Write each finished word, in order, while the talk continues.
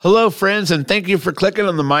Hello, friends, and thank you for clicking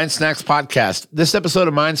on the Mind Snacks podcast. This episode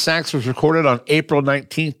of Mind Snacks was recorded on April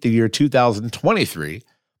 19th, the year 2023,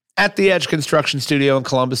 at the Edge Construction Studio in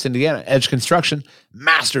Columbus, Indiana. Edge Construction,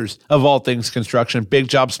 masters of all things construction, big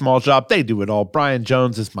job, small job, they do it all. Brian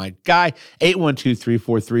Jones is my guy.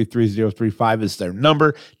 812-343-3035 is their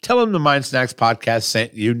number. Tell them the Mind Snacks podcast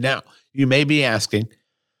sent you. Now, you may be asking,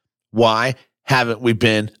 why haven't we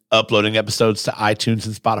been uploading episodes to iTunes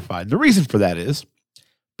and Spotify? The reason for that is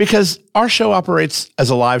because our show operates as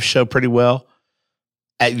a live show pretty well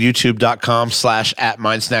at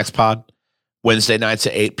youtube.com/@mindsnackspod, Wednesday nights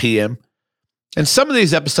at 8 p.m. And some of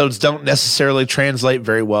these episodes don't necessarily translate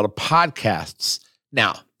very well to podcasts.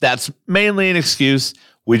 Now, that's mainly an excuse.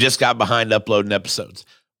 We just got behind uploading episodes.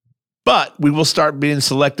 But we will start being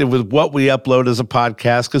selective with what we upload as a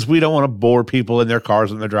podcast because we don't want to bore people in their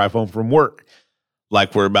cars on their drive home from work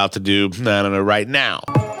like we're about to do, I don't know, right now.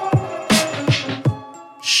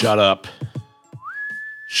 Shut up.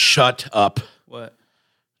 Shut up. What?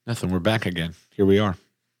 Nothing. We're back again. Here we are.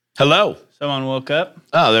 Hello. Someone woke up?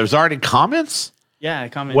 Oh, there's already comments? Yeah, I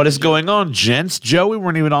commented. What is going on, gents? Joey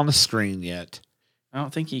weren't even on the screen yet. I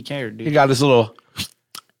don't think he cared, dude. He got his little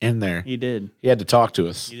in there. He did. He had to talk to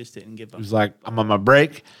us. He just didn't give up. He was like, I'm on my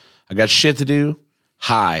break. I got shit to do.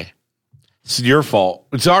 Hi. It's your fault.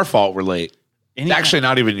 It's our fault we're late. It's actually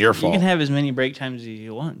not even your fault. You can have as many break times as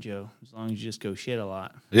you want, Joe, as long as you just go shit a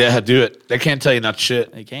lot. Yeah, do it. They can't tell you not to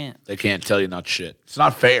shit. They can't. They can't tell you not to shit. It's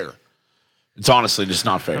not fair. It's honestly just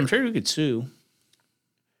not fair. I'm sure we could sue.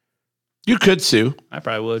 You could sue. I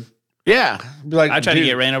probably would. Yeah. Be like, I tried to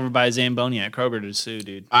get ran over by a Zamboni at Kroger to sue,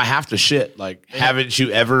 dude. I have to shit. Like, haven't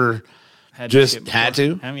you ever had to?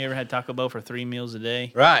 Haven't you ever had Taco Bell for 3 meals a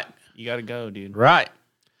day? Right. You got to go, dude. Right.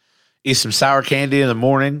 Eat some sour candy in the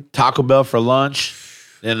morning, Taco Bell for lunch,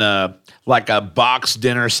 and like a box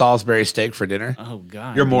dinner Salisbury steak for dinner. Oh,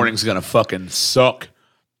 God. Your morning's going to fucking suck.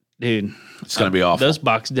 Dude. It's going to be awful. Those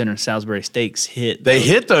box dinner Salisbury steaks hit. They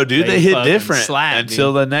hit, though, dude. They hit different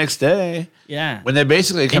until dude. The next day. Yeah. When they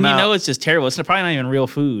basically come out. And you know it's just terrible. It's probably not even real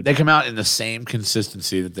food. They come out in the same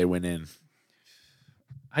consistency that they went in.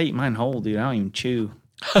 I eat mine whole, dude. I don't even chew.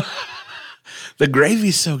 The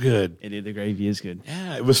gravy's so good. The gravy is good.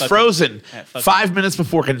 Yeah, it was frozen. 5 minutes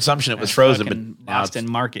before consumption, it was frozen. But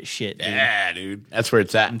Boston market shit, dude. Yeah, dude. That's where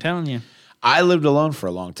it's at. I'm telling you. I lived alone for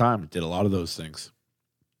a long time. Did a lot of those things.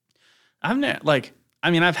 I've never,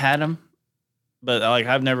 I've had them, but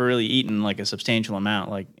I've never really eaten like a substantial amount.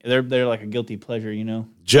 Like they're like a guilty pleasure, you know.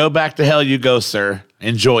 Joe, back to hell you go, sir.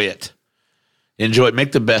 Enjoy it. Enjoy it.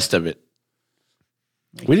 Make the best of it.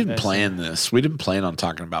 We didn't plan this. We didn't plan on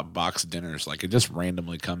talking about box dinners. Like, it just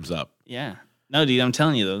randomly comes up. Yeah. No, dude, I'm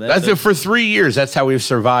telling you, though. That's it. For 3 years, that's how we've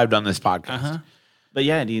survived on this podcast. Uh-huh. But,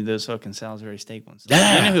 yeah, dude, those fucking Salisbury steak ones.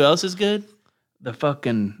 Yeah. You know who else is good? The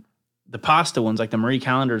pasta ones, like the Marie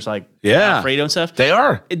Callender's, like Alfredo and stuff. They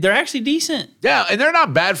are. They're actually decent. Yeah, and they're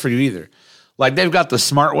not bad for you either. Like, they've got the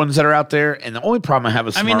smart ones that are out there, and the only problem I have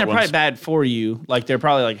with smart ones... they're probably bad for you. Like, they're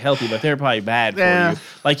probably, like, healthy, but they're probably bad for you.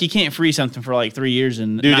 Like, you can't freeze something for, like, 3 years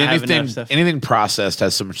and not have enough stuff. Anything processed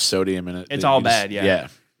has so much sodium in it. It's all bad, yeah. Yeah.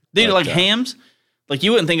 Dude, like, hams, like,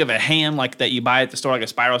 you wouldn't think of a ham, like, that you buy at the store, like a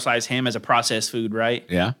spiral-sized ham as a processed food, right?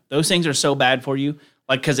 Yeah. Those things are so bad for you,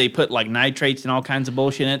 like, because they put, like, nitrates and all kinds of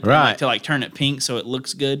bullshit in it. Right. To, like, turn it pink so it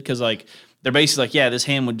looks good, because, like, they're basically like, yeah, this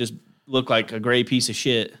ham would just look like a gray piece of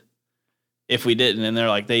shit if we didn't. And they're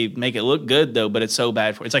like, they make it look good, though, but it's so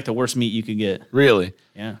bad for it. It's like the worst meat you could get. Really?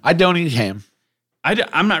 Yeah. I don't eat ham.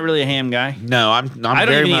 I'm not really a ham guy. No, I don't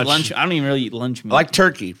very even much. Eat lunch. I don't even really eat lunch meat. I like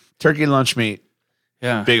turkey. Turkey lunch meat.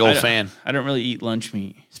 Yeah. Big old fan. I don't really eat lunch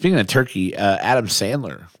meat. Speaking of turkey, Adam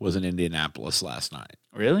Sandler was in Indianapolis last night.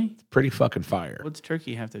 Really? Pretty fucking fire. What's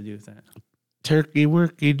turkey have to do with that? Turkey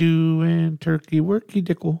worky do and turkey worky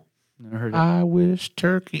dickle. Never heard of it. I wish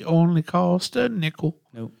turkey only cost a nickel.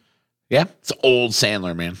 Nope. Yeah, it's old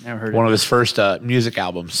Sandler, man. Never heard of it. One of his first music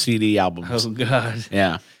albums, CD albums. Oh, God.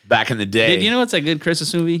 Yeah, back in the day. Did you know what's a good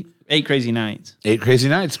Christmas movie? 8 Crazy Nights. 8 Crazy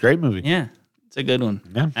Nights, great movie. Yeah, it's a good one.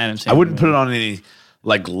 Yeah. Adam Sandler I wouldn't put it on any,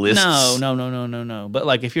 like, lists. No. But,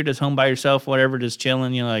 like, if you're just home by yourself, whatever, just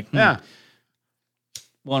chilling, you're like, want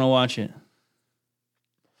to watch it.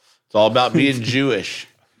 It's all about being Jewish.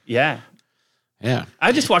 Yeah. Yeah.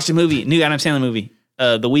 I just watched a new Adam Sandler movie,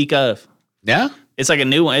 The Week Of. Yeah? It's like a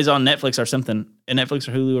new one. It's on Netflix or something, Netflix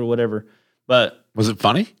or Hulu or whatever. But was it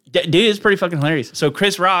funny? Dude, it's pretty fucking hilarious. So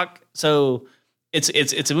Chris Rock,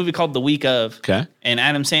 it's a movie called The Week Of. Okay. And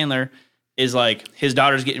Adam Sandler is like, his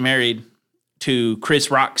daughter's getting married to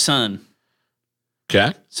Chris Rock's son.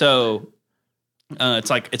 Okay. So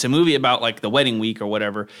it's a movie about like the wedding week or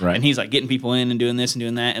whatever. Right. And he's like getting people in and doing this and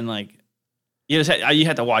doing that. And like, You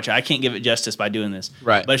have to watch it. I can't give it justice by doing this.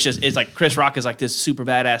 Right. But it's like Chris Rock is like this super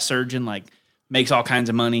badass surgeon, like makes all kinds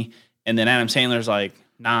of money, and then Adam Sandler's like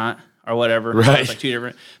not or whatever. Right. So it's like two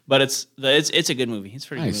different. But it's a good movie. It's a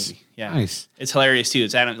pretty good movie. Yeah. Nice. It's hilarious too.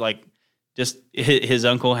 It's Adam like just his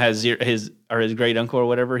uncle has his great uncle or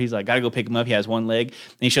whatever. He's like, gotta go pick him up. He has one leg.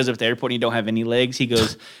 And he shows up at the airport and he don't have any legs. He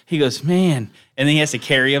goes, man. And then he has to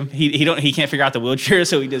carry him. He can't figure out the wheelchair,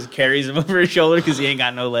 so he just carries him over his shoulder because he ain't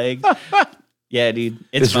got no legs. Yeah, dude.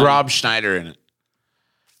 It's Rob Schneider in it.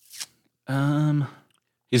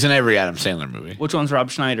 He's in every Adam Sandler movie. Which one's Rob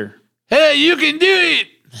Schneider? Hey, you can do it.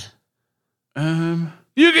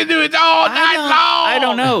 You can do it all night long. I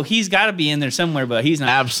don't know. He's got to be in there somewhere, but he's not.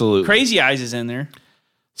 Absolutely. Crazy Eyes is in there.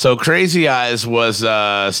 So Crazy Eyes was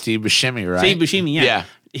Steve Buscemi, right? Steve Buscemi, yeah.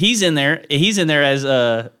 He's in there. He's in there as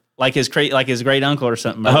like his great uncle or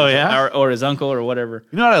something. Oh, yeah? Or his uncle or whatever.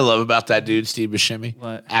 You know what I love about that dude, Steve Buscemi?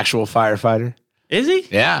 What? Actual firefighter. Is he?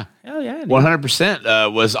 Yeah. Hell yeah. Dude.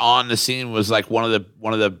 100% was on the scene. Was like one of the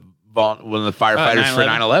firefighters for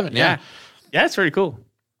 9/11. Yeah. Yeah, it's pretty cool.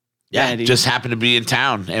 Yeah, dude. just happened to be in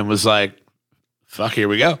town and was like, "Fuck, here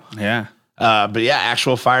we go." Yeah. But yeah,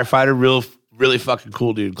 actual firefighter, really fucking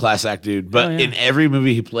cool dude, class act dude. But in every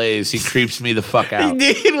movie he plays, he creeps me the fuck out.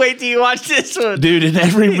 Dude, wait till you watch this one. Dude, in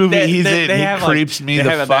every movie he's in, he creeps me the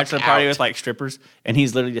fuck out. They have a bachelor party with like strippers, and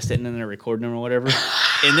he's literally just sitting in there recording them or whatever.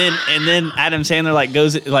 and then Adam Sandler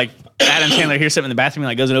Adam Sandler hears something in the bathroom and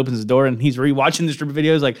like goes and opens the door, and he's rewatching the stripper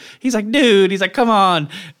videos. He's like, dude, he's like, come on.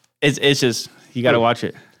 It's just, you got to watch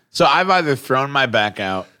it. So I've either thrown my back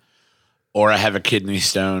out, or I have a kidney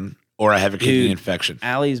stone, or I have a kidney infection.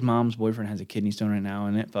 Allie's mom's boyfriend has a kidney stone right now,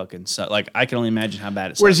 and it fucking sucks. Like, I can only imagine how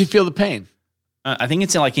bad it sucks. Where does he feel the pain? I think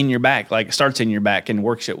it's in your back. Like, it starts in your back and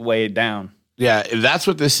works it way down. Yeah, if that's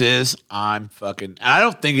what this is, I'm fucking... And I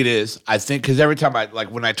don't think it is. I think... Because every time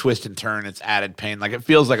when I twist and turn, it's added pain. Like, it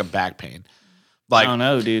feels like a back pain. Like, I don't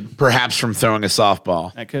know, dude. Perhaps from throwing a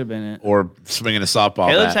softball. That could have been it. Or swinging a softball.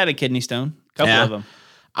 Caleb's had a kidney stone. A couple of them.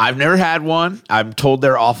 I've never had one. I'm told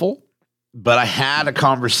they're awful. But I had a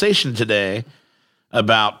conversation today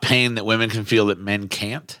about pain that women can feel that men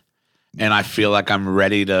can't. And I feel like I'm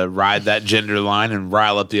ready to ride that gender line and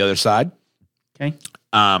rile up the other side. Okay.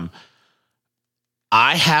 I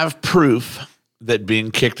have proof that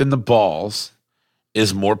being kicked in the balls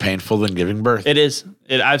is more painful than giving birth. It is.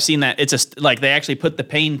 I've seen that. It's they actually put the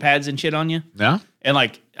pain pads and shit on you. Yeah. And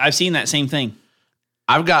I've seen that same thing.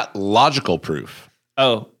 I've got logical proof.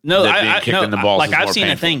 Oh no! I've seen painful.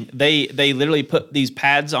 A thing. They literally put these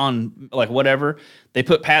pads on whatever. They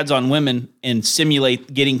put pads on women and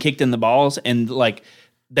simulate getting kicked in the balls, and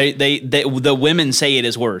the women say it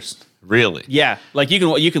is worse. Really? Yeah. Like you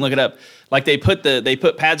can look it up. Like they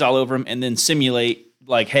put pads all over them and then simulate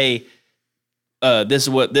hey, this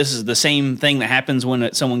is the same thing that happens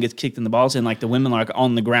when someone gets kicked in the balls, and the women are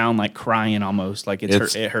on the ground crying almost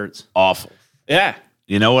it hurts. Awful. Yeah.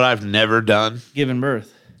 You know what I've never done? Giving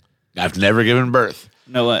birth. I've never given birth.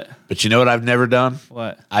 No what? But you know what I've never done?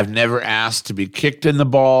 What? I've never asked to be kicked in the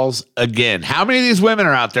balls again. How many of these women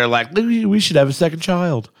are out there we should have a second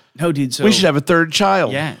child? No, dude. So we should have a third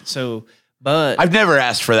child. Yeah. So, but I've never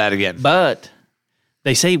asked for that again. But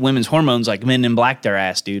they say women's hormones Men in Black their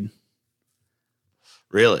ass, dude.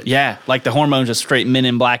 Really? Yeah. The hormones just straight Men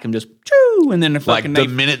in Black and just choo, and then they're fucking the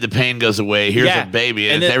minute the pain goes away, here's a baby,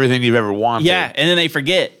 and it's everything you've ever wanted. Yeah, and then they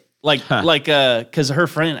forget. Because her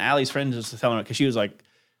friend, Allie's friend, was telling her, because she's like,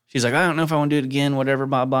 I don't know if I want to do it again, whatever,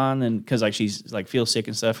 blah, blah. And then, because she's feels sick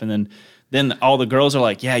and stuff. And then all the girls are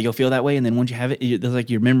like, yeah, you'll feel that way. And then once you have it,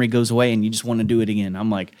 your memory goes away and you just want to do it again. I'm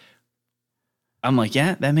like,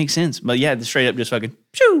 yeah, that makes sense. But yeah, straight up just fucking,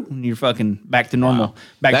 shoo, and you're fucking back to normal,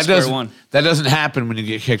 back to square one. That doesn't happen when you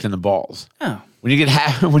get kicked in the balls. Oh. When you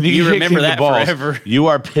get remember that balls, forever. You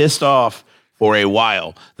are pissed off for a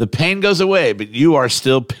while. The pain goes away, but you are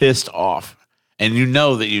still pissed off. And you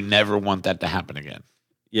know that you never want that to happen again.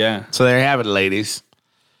 Yeah. So there you have it, ladies.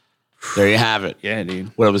 There you have it. Yeah, dude.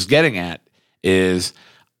 What I was getting at is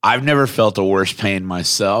I've never felt a worse pain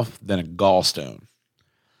myself than a gallstone.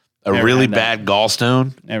 A really bad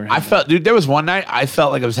gallstone. Dude, there was one night I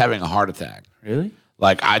felt like I was having a heart attack. Really?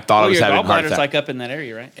 I thought I was having a heart attack. Up in that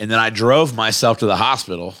area, right? And then I drove myself to the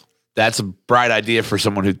hospital. That's a bright idea for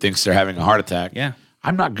someone who thinks they're having a heart attack. Yeah.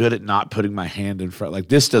 I'm not good at not putting my hand in front.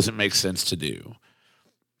 This doesn't make sense to do.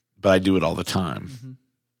 But I do it all the time. Mm-hmm.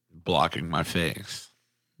 Blocking my face.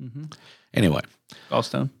 Mm-hmm. Anyway.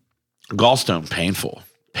 Gallstone, painful.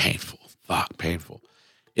 Fuck, painful.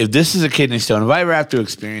 If this is a kidney stone, if I ever have to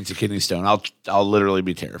experience a kidney stone, I'll literally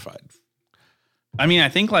be terrified. I mean, I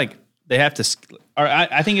think they have to, or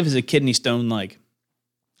I think if it's a kidney stone,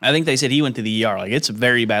 I think they said he went to the ER. Like, it's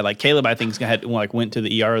very bad. Like, Caleb, I think, went to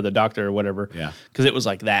the ER or the doctor or whatever. Yeah. Because it was,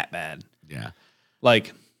 like, that bad. Yeah.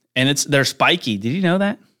 Like, and they're spiky. Did you know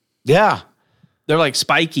that? Yeah. They're, like,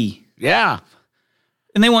 spiky. Yeah.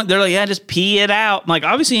 And they're like, yeah, just pee it out. I'm like,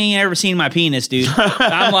 obviously, you ain't ever seen my penis, dude.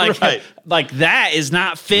 I'm like, Right. like, that is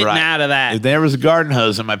not fitting out of that. If there was a garden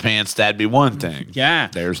hose in my pants, that'd be one thing. Yeah.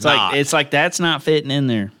 There's not. It's like, that's not fitting in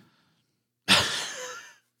there.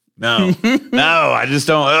 No. No, I just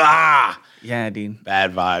don't. Yeah, dude.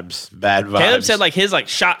 Bad vibes. Bad vibes. Caleb said, like, his, like,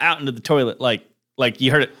 shot out into the toilet. Like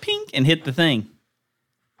you heard it pink and hit the thing.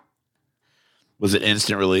 Was it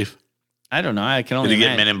instant relief? I don't know. I can only Did he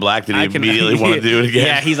get Men in Black? Did he immediately want to do it again?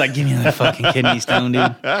 Yeah, he's like, give me that fucking kidney stone,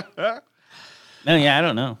 dude. No, yeah, I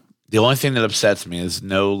don't know. The only thing that upsets me is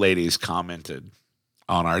no ladies commented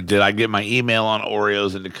on did I get my email on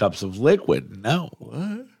Oreos into cups of liquid? No.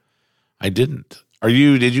 What? I didn't.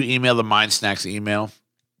 Did you email the Mind Snacks email?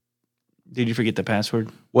 Did you forget the password?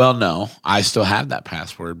 Well, no. I still have that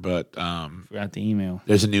password, but Forgot the email.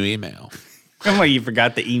 there's a new email. Come on, you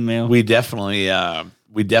forgot the email. We definitely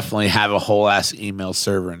have a whole ass email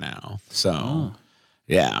server now. So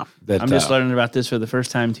yeah. I'm just learning about this for the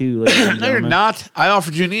first time too. No, you're not. I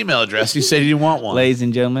offered you an email address. You said you didn't want one. Ladies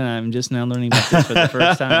and gentlemen, I'm just now learning about this for the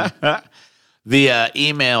first time. The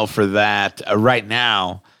email for that right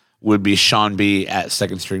now would be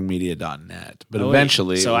seanb@secondstringmedia.net. But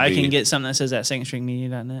eventually... So I can get something that says at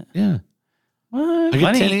secondstringmedia.net? Yeah. What? I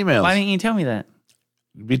get 10 emails. Why didn't you tell me that?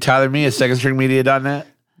 It'd be Tyler Me at secondstringmedia.net.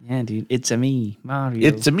 Yeah, dude. It's a me, Mario.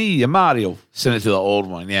 It's a me, a Mario. Send it to the old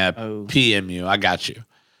one. Yeah. Oh. PM you. I got you.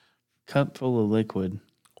 Cup full of liquid.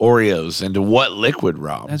 Oreos. Into what liquid,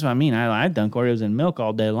 Rob? That's what I mean. I dunk Oreos in milk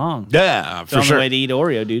all day long. Yeah, It's for on sure. the way to eat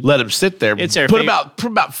Oreo, dude. Let them sit there. It's their put favorite-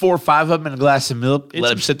 about 4 or 5 of them in a glass of milk. Let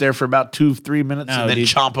them sit there for about 2-3 minutes, No, and then dude.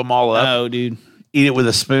 chomp them all up. No, dude. Eat it with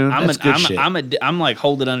a spoon. That's good shit. I'm like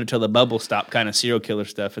hold it under till the bubble stop kind of serial killer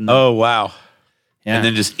stuff. And then, Oh wow! yeah. And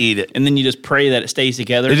then just eat it. And then you just pray that it stays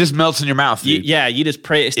together. It just melts in your mouth. Dude. You just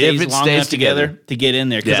pray it stays If it long stays enough together together. to get in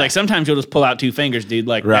there. Because Yeah. like sometimes you'll just pull out 2 fingers, dude.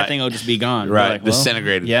 Like Right. that thing will just be gone. You're Right, like, well,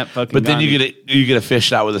 disintegrated. Yep, fucking. But then gone, you dude. get a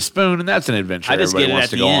fish out with a spoon, and that's an adventure. I just everybody get it wants at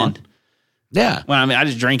to the go end. on. Yeah, Well, I mean, I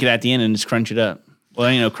just drink it at the end and just crunch it up. Well,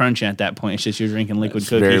 ain't no crunching at that point. It's just you're drinking liquid it's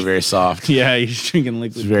cookies. very very soft. Yeah, you're just drinking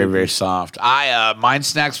liquid. It's very cookies. very soft. Mind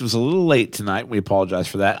Snacks was a little late tonight. We apologize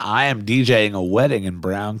for that. I am DJing a wedding in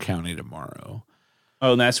Brown County tomorrow.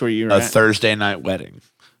 Oh, and that's where you're A at. Thursday night wedding.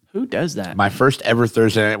 Who does that? My first ever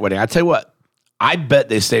Thursday night wedding. I tell you what, I bet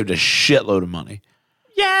they saved a shitload of money.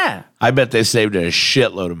 Yeah, I bet they saved a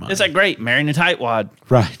shitload of money. it's like great marrying a tightwad.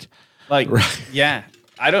 Right. Like, Right. yeah.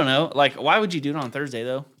 I don't know. Like, why would you do it on Thursday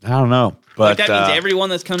though? I don't know. But Like that means everyone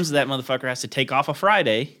that comes to that motherfucker has to take off a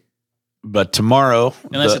Friday. But tomorrow,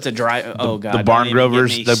 Unless it's a dry. Oh god, the Barn don't even get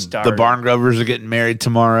Grovers, me the started. Barn Grovers are getting married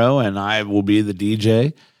tomorrow, and I will be the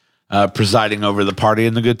DJ, presiding over the party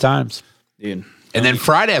and the good times. dude. And then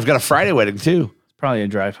Friday, I've got a Friday wedding too. It's probably a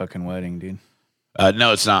dry fucking wedding, dude.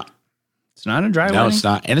 No, it's not. It's not a dry No, wedding. it's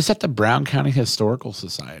not. And it's at the Brown County Historical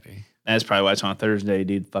Society. That's probably why it's on Thursday,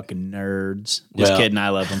 dude. Fucking nerds. Just Well- kidding. I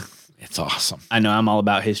love them. It's awesome. I know. I'm all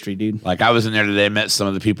about history, dude. Like I was in there today, met some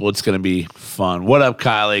of the people. It's going to be fun. What up,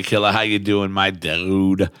 Kylie Killer? How you doing, my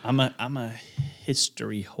dude? I'm a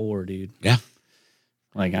history whore, dude. Yeah.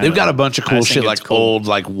 Like They've got a bunch of I cool just shit, think it's like cool. old,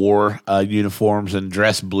 like war uniforms and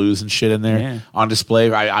dress blues and shit in there Yeah. on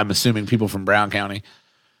display. I'm assuming people from Brown County.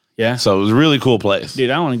 Yeah, So it was a really cool place. dude.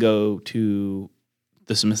 I want to go to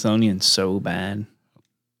the Smithsonian so bad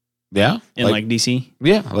Yeah. in like DC.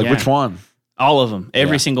 yeah. Like Yeah. which one? All of them,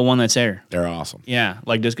 every Yeah. single one that's there. They're awesome. Yeah,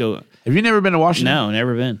 like just go. Have you never been to Washington? No,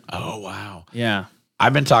 never been. Oh, wow. Yeah,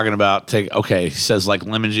 I've been talking about he says like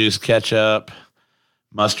lemon juice, ketchup,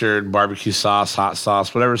 mustard, barbecue sauce, hot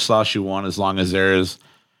sauce, whatever sauce you want, as long as there is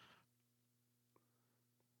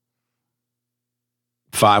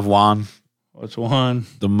 5 won. what's one?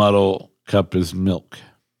 The muddle cup is milk.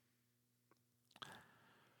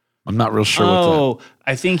 I'm not real sure what Oh,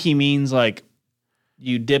 I think he means like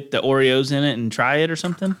you dip the Oreos in it and try it or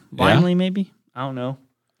something blindly, maybe. I don't know.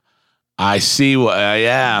 I see.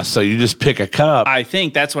 Yeah. So you just pick a cup. I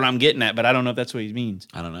think that's what I'm getting at, but I don't know if that's what he means.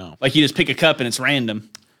 I don't know. Like you just pick a cup and it's random.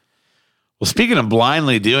 Well, speaking of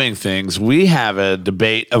blindly doing things, we have a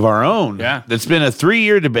debate of our own. Yeah. That's been a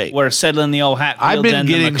 3-year debate. We're settling the old hat. I've been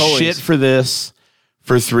getting shit for this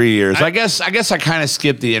for 3 years. I guess I kind of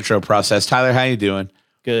skipped the intro process. Tyler, how you doing?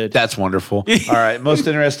 Good. That's wonderful. All right. Most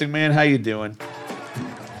interesting man, how you doing?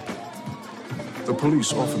 The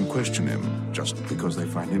police often question him just because they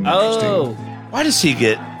find him interesting. Oh, Why does he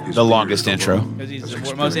get His the beard longest intro? alone because he's has the most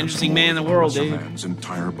experienced interesting man in the more world, than dude. a man's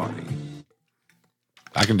entire body.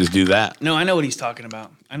 I can just do that. No, I know what he's talking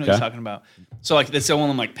about. What he's talking about. So like that's one of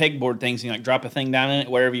them like pegboard things. You like drop a thing down in it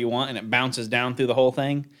wherever you want, and it bounces down through the whole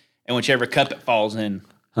thing, and whichever cup it falls in.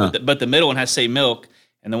 Huh. But the middle one has to say milk,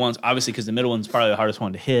 and the ones obviously because the middle one's probably the hardest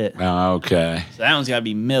one to hit. Oh, okay. So that one's got to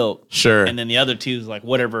be milk. Sure. And then the other two is like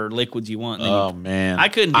whatever liquids you want. Man, I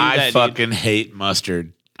couldn't do that. I fucking hate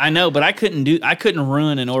mustard. I know, but I couldn't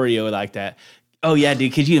ruin an Oreo like that. Oh yeah,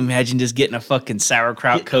 dude. Could you imagine just getting a fucking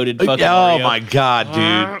sauerkraut coated fucking Oreo? Oh my god,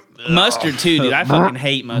 dude. Mustard too, dude. I fucking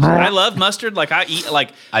hate mustard. I love mustard. Like I eat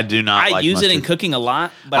like I do not. I like use mustard. it in cooking a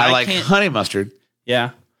lot, but I I like can't. honey mustard.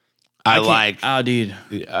 Yeah. I like. Oh, dude.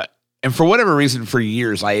 And for whatever reason, for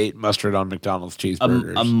years I ate mustard on McDonald's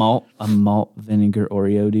cheeseburgers. A malt vinegar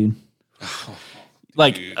Oreo, dude.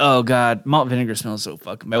 Like, oh god, malt vinegar smells so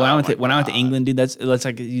fucking bad. When I went to England, dude, that's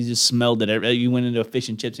like you just smelled it. You went into a fish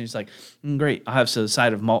and chips and it's like, great, I'll have a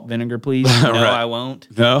side of malt vinegar, please. No, Right. I won't.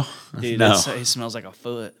 No, dude, no. It smells like a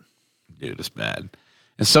foot. Dude, it's bad.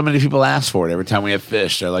 And so many people ask for it every time we have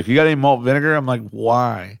fish. They're like, "You got any malt vinegar?" I'm like,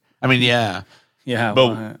 "Why?" I mean, yeah,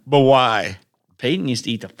 but why? Peyton used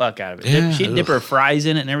to eat the fuck out of it. Yeah, She'd dip her fries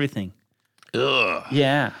in it and everything. Ugh.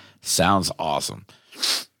 Yeah, sounds awesome.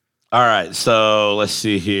 All right, so let's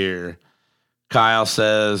see here. Kyle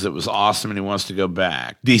says it was awesome and he wants to go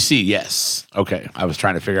back. DC, yes. Okay, I was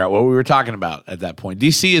trying to figure out what we were talking about at that point.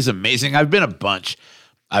 DC is amazing. I've been a bunch.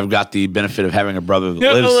 I've got the benefit of having a brother that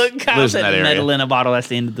lives in that area. Metal in a bottle. That's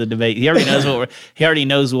the end of the debate. He already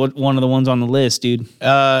knows what one of the ones on the list, dude.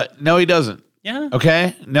 No, he doesn't. Yeah.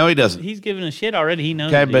 Okay. No, he doesn't. He's giving a shit already. He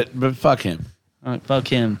knows. Okay, but fuck him. Fuck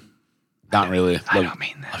him. Not really. I don't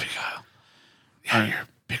mean that. Love you, Kyle. Yeah, you're a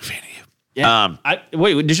big fan of you. Yeah.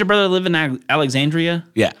 Wait, does your brother live in Alexandria?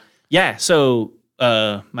 Yeah. Yeah. So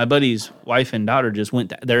my buddy's wife and daughter just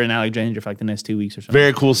they're in Alexandria for like the next 2 weeks or something.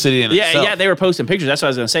 Very cool city in itself. Yeah, they were posting pictures. That's what I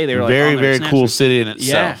was going to say. They were like, very, very cool city in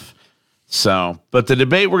itself. Yeah. So, but the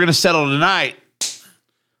debate we're going to settle tonight,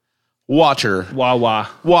 water.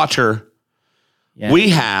 Water. Yeah. We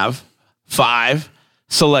have 5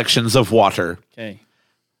 selections of water. Okay.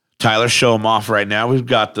 Tyler, show them off right now. We've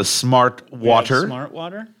got the Smart Water. Smart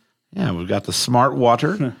Water? Yeah, we've got the Smart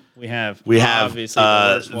Water. We have obviously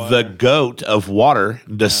the goat of water,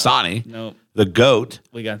 Dasani. Nope. The goat.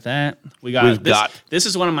 We got that. This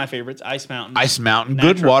is one of my favorites, Ice Mountain. Ice Mountain.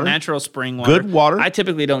 Natural, good water. Natural spring water. Good water. I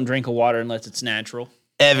typically don't drink a water unless it's natural.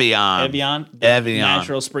 Evian.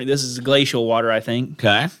 Natural spring. This is glacial water, I think.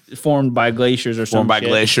 Okay. Formed by glaciers or something. Formed by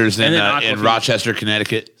glaciers in Rochester,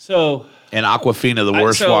 Connecticut. So. And Aquafina, the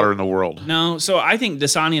worst water in the world. No, so I think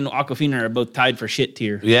Dasani and Aquafina are both tied for shit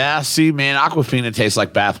tier. Yeah, see, man, Aquafina tastes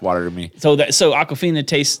like bath water to me. So Aquafina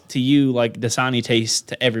tastes to you like Dasani tastes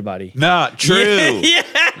to everybody. Not true. Yeah,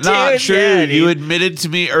 not dude, true. yeah, you admitted to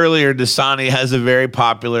me earlier Dasani has a very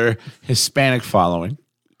popular Hispanic following.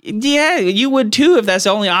 Yeah, you would too if that's the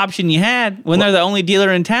only option you had when they're the only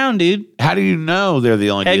dealer in town, dude. How do you know they're the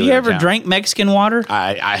only dealer in town? Have you ever drank Mexican water?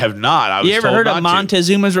 I have not. You ever heard of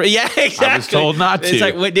Montezuma's? Yeah, exactly. I was told not to. It's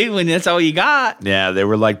like, dude, when that's all you got. Yeah, they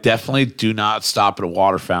were like, definitely do not stop at a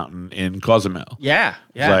water fountain in Cozumel. Yeah.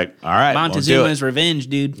 It's like, all right, Montezuma's revenge,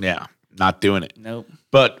 dude. Yeah, not doing it. Nope.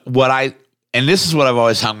 But and this is what I've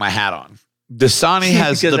always hung my hat on. Dasani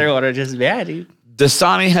has because their water just bad, dude.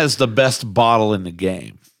 Dasani has the best bottle in the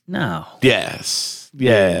game. No. Yes.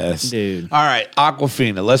 Dude. All right,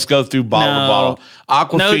 Aquafina. Let's go through bottle to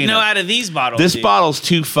bottle. Aquafina. No, out of these bottles. This bottle's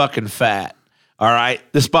too fucking fat. All right?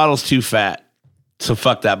 This bottle's too fat. So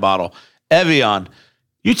fuck that bottle. Evian.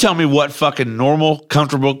 You tell me what fucking normal,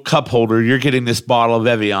 comfortable cup holder you're getting this bottle of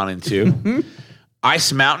Evian into.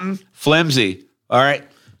 Ice Mountain, flimsy. All right?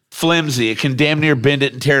 Flimsy. It can damn near bend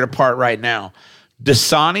it and tear it apart right now.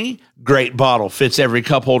 Dasani, great bottle. Fits every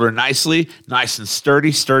cup holder nicely. Nice and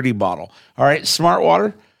sturdy bottle. All right, Smart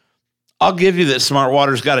Water. I'll give you that Smart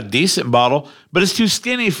Water's got a decent bottle, but it's too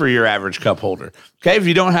skinny for your average cup holder. Okay, if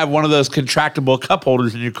you don't have one of those contractable cup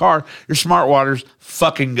holders in your car, your Smart Water's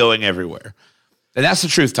fucking going everywhere. And that's the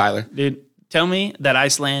truth, Tyler. Dude, tell me that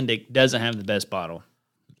Icelandic doesn't have the best bottle.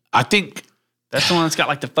 I think... That's the one that's got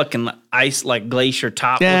like the fucking ice, like glacier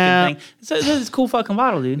top looking thing. It's a cool fucking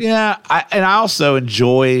bottle, dude. Yeah, I also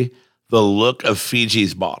enjoy the look of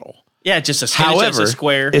Fiji's bottle. Yeah, just a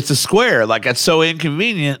square. It's a square. Like, it's so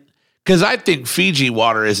inconvenient because I think Fiji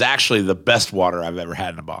water is actually the best water I've ever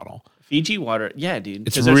had in a bottle. Fiji water, yeah, dude.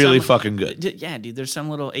 It's really fucking good. Yeah, dude. There's some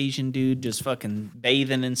little Asian dude just fucking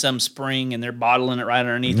bathing in some spring and they're bottling it right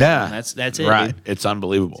underneath. Yeah, that's it. Right, dude. It's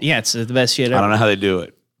unbelievable. Yeah, it's the best shit ever. I don't know how they do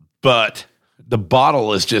it, but the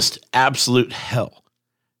bottle is just absolute hell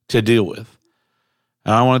to deal with.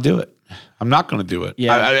 And I don't want to do it. I'm not going to do it.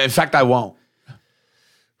 Yeah. In fact, I won't.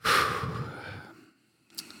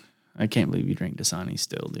 I can't believe you drink Dasani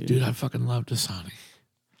still, dude. Dude, I fucking love Dasani.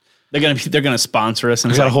 They're gonna sponsor us,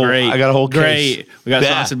 and I got a whole case. Great, we got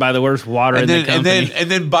sponsored by the worst water in the company. And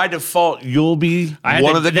then by default, you'll be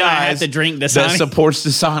one of the guys I have to drink Dasani. that supports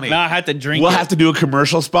Dasani. No, I have to drink. We'll have to do a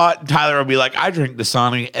commercial spot. Tyler will be like, "I drink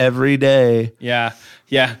Dasani every day." Yeah.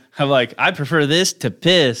 I'm like, I prefer this to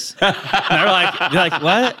piss. And you're like,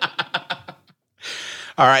 what?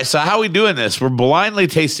 All right. So how are we doing this? We're blindly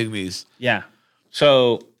tasting these. Yeah.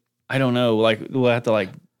 So I don't know. Like we'll have to like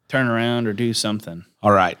turn around or do something.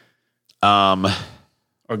 All right.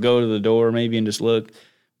 Or go to the door maybe and just look.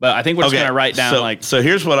 But I think we're just gonna write down So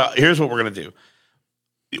here's what we're gonna do.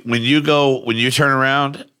 When you turn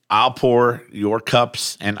around, I'll pour your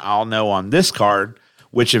cups and I'll know on this card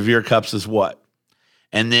which of your cups is what.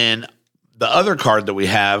 And then the other card that we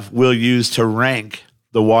have we'll use to rank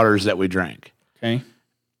the waters that we drank. Okay.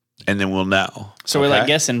 And then we'll know. So we're like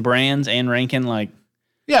guessing brands and ranking like.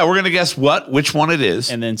 Yeah, we're gonna guess which one it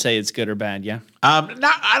is, and then say it's good or bad. Yeah.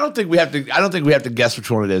 I don't think we have to guess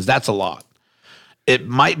which one it is. That's a lot. It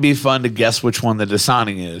might be fun to guess which one the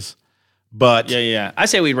Dasani is, but yeah. I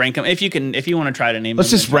say we rank them. If you want to try to name, let's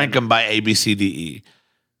just rank them by A, B, C, D, E.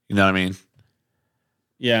 You know what I mean?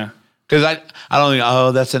 Yeah. Because I don't think.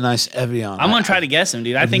 Oh, that's a nice Evian. I'm gonna try to guess them,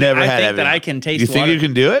 dude. I think that I can taste. You think water. You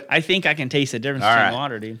can do it? I think I can taste the difference between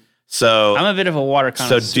water, dude. So I'm a bit of a water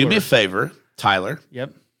connoisseur. So do me a favor, Tyler.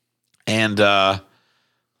 Yep. And let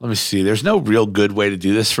me see. There's no real good way to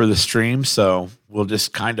do this for the stream, so we'll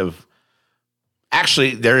just kind of.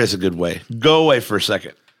 Actually, there is a good way. Go away for a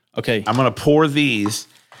second. Okay. I'm going to pour these,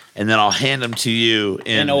 and then I'll hand them to you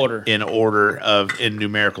in order. In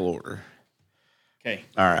numerical order. Okay.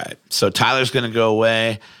 All right. So Tyler's going to go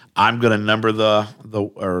away. I'm going to number the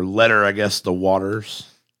letter, I guess, the waters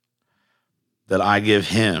that I give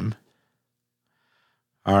him.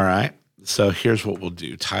 All right. So here's what we'll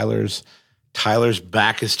do. Tyler's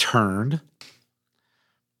back is turned.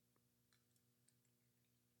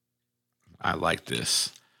 I like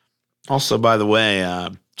this. Also, by the way,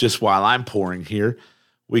 just while I'm pouring here,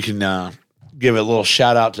 we can give a little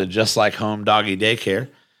shout out to Just Like Home Doggy Daycare.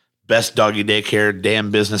 Best doggy daycare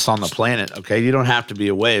damn business on the planet. Okay, you don't have to be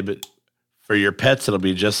away, but for your pets, it'll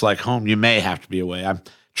be just like home. You may have to be away. I'm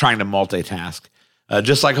trying to multitask.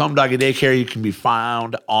 Just Like Home Doggy Daycare, you can be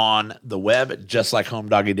found on the web at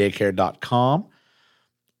justlikehomedoggydaycare.com,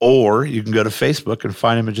 or you can go to Facebook and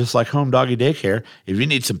find them at Just Like Home Doggy Daycare. If you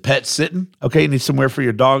need some pet sitting, okay, you need somewhere for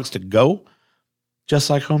your dogs to go, Just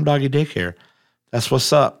Like Home Doggy Daycare. That's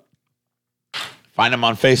what's up. Find them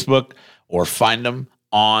on Facebook or find them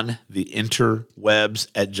on the interwebs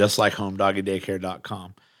at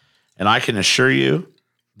justlikehomedoggydaycare.com. And I can assure you,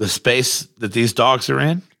 the space that these dogs are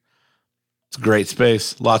in, it's a great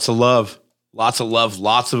space. Lots of love, lots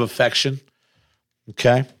of affection.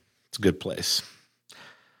 Okay? It's a good place.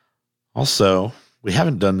 Also, we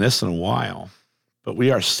haven't done this in a while, but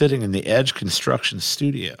we are sitting in the Edge Construction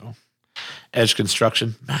studio. Edge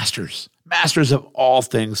Construction, masters of all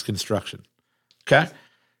things construction. Okay?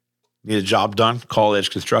 Need a job done? Call Edge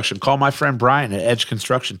Construction. Call my friend Brian at Edge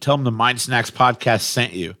Construction. Tell him the Mind Snacks podcast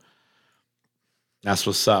sent you. That's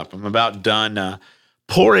what's up. I'm about done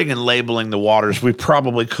pouring and labeling the waters. We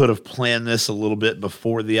probably could have planned this a little bit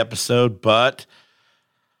before the episode, but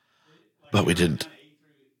we didn't.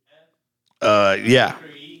 Yeah.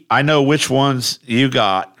 I know which ones you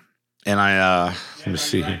got, and let me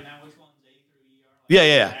see here.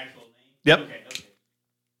 Yeah. Yep.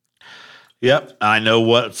 Yep. I know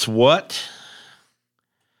what's what,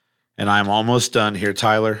 and I'm almost done here,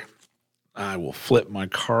 Tyler. I will flip my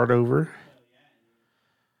card over.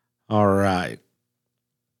 All right.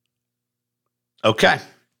 Okay.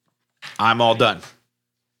 I'm all done.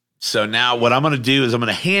 So now what I'm going to do is I'm going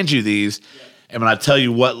to hand you these, and I'm going to tell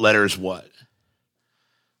you what letter is what.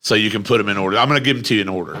 So you can put them in order. I'm going to give them to you in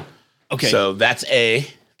order. Okay. So that's A.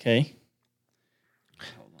 Okay.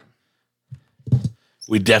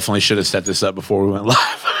 We definitely should have set this up before we went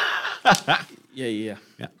live. Yeah.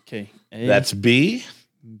 Okay. A. That's B.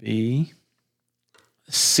 B.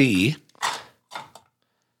 C.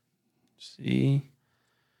 C.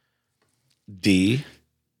 D.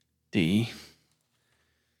 D.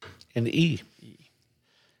 And E.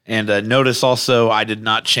 And notice also I did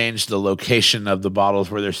not change the location of the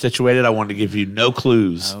bottles where they're situated. I wanted to give you no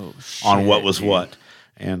clues on what was what.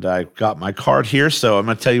 And I got my card here, so I'm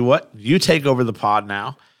going to tell you what. You take over the pod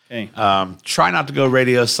now. Okay. Try not to go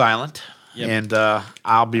radio silent. Yep. And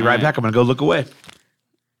I'll be right back. I'm going to go look away.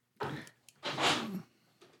 All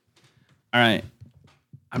right.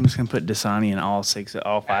 I'm just going to put Dasani in all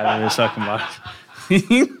five of those fucking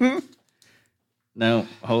bottles. No,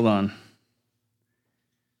 hold on.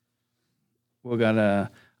 We got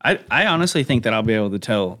I honestly think that I'll be able to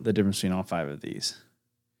tell the difference between all 5 of these.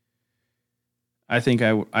 I think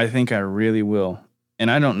I really will. And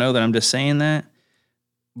I don't know that I'm just saying that,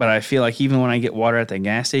 but I feel like even when I get water at the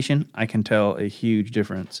gas station, I can tell a huge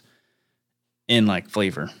difference in like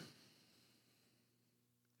flavor.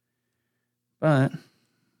 But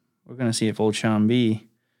we're going to see if old Sean B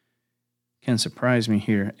can surprise me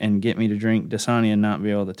here and get me to drink Dasani and not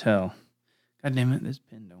be able to tell. God damn it, this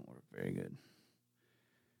pen don't work very good.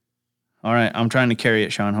 All right, I'm trying to carry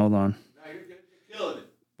it, Sean. Hold on. No, you're good. You're killing it.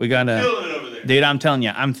 We got to... Killing it over there. Dude, I'm telling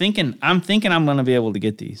you, I'm thinking I'm going to be able to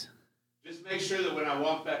get these. Just make sure that when I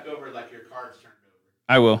walk back over, like your card's turned over.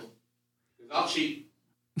 I will. 'Cause I'll cheat.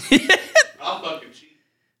 I'll fucking cheat.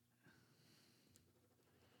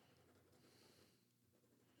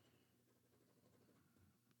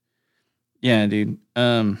 Yeah, dude.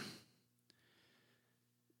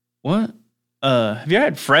 What? Have you ever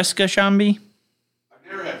had Fresca, Shambi?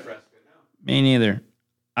 I've never had Fresca, no. Me neither.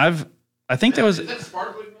 I think there was. Is that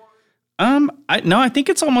sparkling water? I think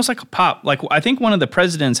it's almost like a pop. Like I think one of the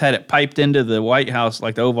presidents had it piped into the White House,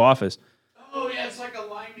 like the Oval Office. Oh yeah, it's like a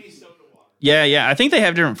limey soda water. Yeah. I think they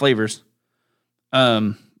have different flavors.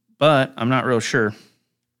 But I'm not real sure.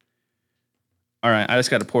 All right, I just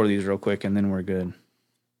got to pour these real quick, and then we're good.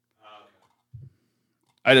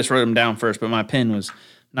 I just wrote them down first, but my pen was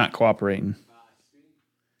not cooperating.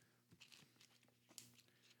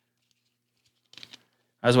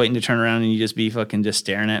 I was waiting to turn around and you just be fucking just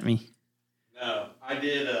staring at me. No, I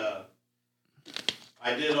did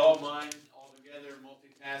all mine all together,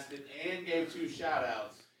 multitasking, and gave 2 shout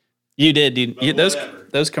outs. You did, dude.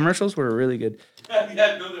 But Those commercials were really good.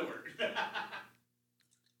 Yeah, no, they weren't.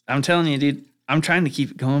 I'm telling you, dude. I'm trying to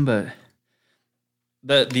keep it going, but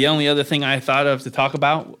the only other thing I thought of to talk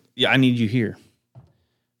about, I need you here. I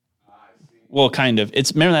see. Well, kind of.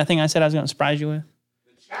 Remember that thing I said I was going to surprise you with?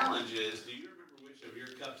 The challenge is, do you remember which of your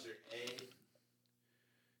cups are A?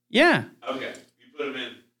 Yeah. Okay, you put them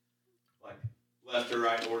in like left or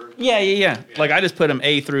right order. Yeah. Like I just put them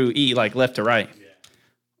A through E, like left to right,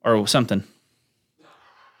 or something.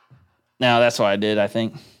 No, that's what I did. I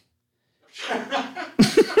think.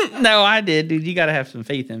 No, I did, dude. You got to have some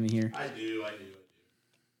faith in me here. I do.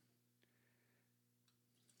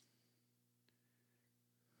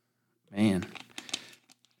 Man,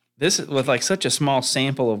 this is with like such a small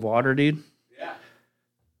sample of water, dude. Yeah.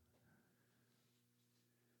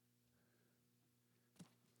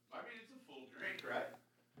 I mean, it's a full drink, right?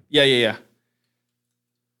 Yeah.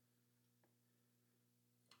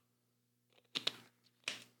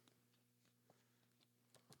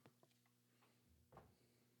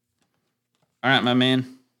 All right, my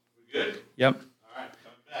man. We good? Yep. All right,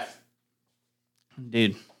 coming back.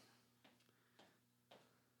 Dude.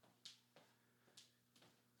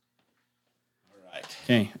 All right.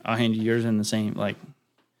 Okay, I'll hand you yours in the same, like.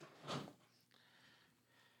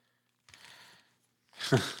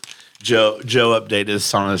 Joe updated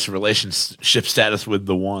us on his relationship status with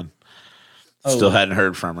the one. Still hadn't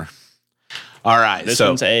heard from her. All right, This so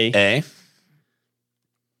one's A. A,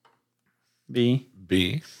 B,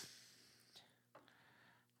 B,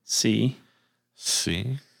 C,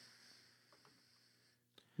 C,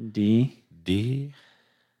 D, D,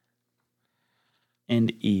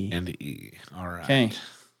 and E. and E. All right. Okay.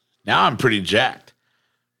 Now I'm pretty jacked.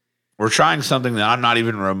 We're trying something that I'm not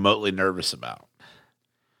even remotely nervous about.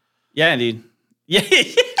 Yeah, dude. Yeah.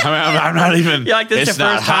 I'm not even. You're like, this is the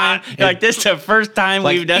first time. You're like, this is the first time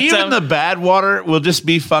Like, we've done even something. the bad water will just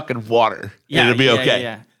be fucking water. Yeah, It'll be okay.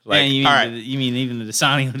 Yeah. Like, you mean all right. you mean even the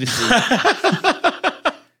Dasani will just be.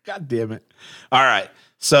 God damn it. All right.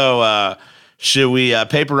 So, should we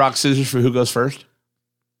paper, rock, scissors for who goes first?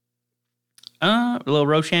 A little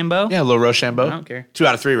Rochambeau? Yeah, a little Rochambeau. I don't care. 2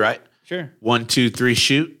 out of 3, right? Sure. 1, 2, 3,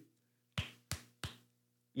 shoot.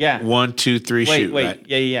 Yeah. 1, 2, 3, shoot. Wait. Right?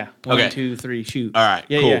 Yeah. 1, Okay. 2, 3, shoot. All right.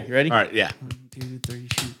 Yeah, cool. yeah. You ready? All right. Yeah. 1, 2, 3,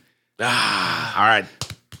 shoot. All right.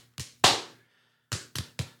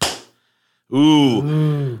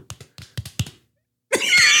 Ooh.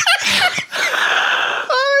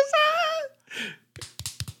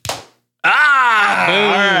 All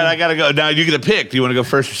right, I gotta go. Now you get to pick. Do you want to go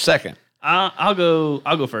first or second? I'll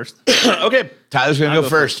go first. Okay, Tyler's gonna go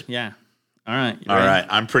first. Yeah. All right. All right,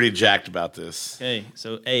 I'm pretty jacked about this. Okay.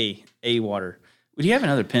 So A water. Do you have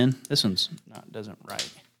another pen? This one's doesn't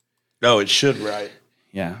write. No, it should, right?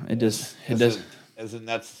 Yeah, it does. It does. As in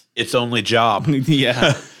that's its only job.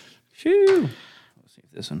 Yeah. Shoo. Let's see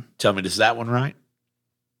if this one. Tell me, does that one right?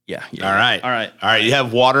 Yeah. All right. All right. All right. You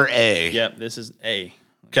have water A. Yep. This is A.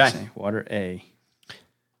 Okay. Water A.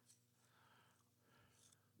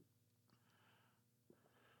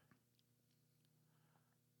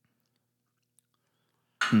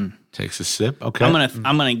 Takes a sip. Okay.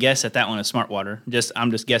 I'm gonna guess that one is Smart Water.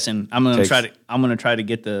 I'm just guessing. I'm gonna try to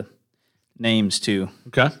get the names too.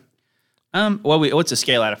 Okay. What's a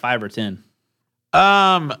scale out of 5 or 10?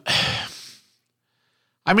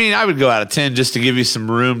 I mean, I would go out of 10 just to give you some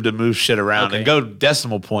room to move shit around Okay. and go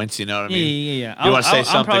decimal points. You know what I mean? Yeah. You want to say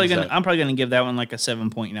something? I'm probably gonna give that one like a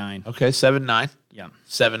 7.9. Okay, 7.9. Yeah.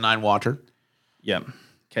 7.9 water. Yeah.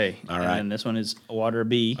 Okay. All right. And this one is a Water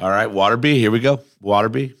B. All right, water B. Here we go. Water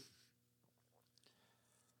B.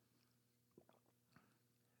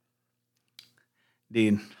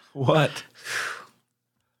 Dude, What?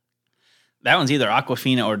 that one's either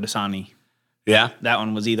Aquafina or Dasani. Yeah. That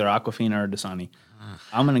one was either Aquafina or Dasani.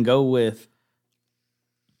 I'm gonna go with.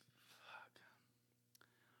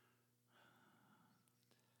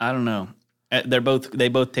 I don't know. They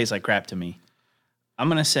both taste like crap to me. I'm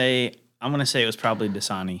gonna say it was probably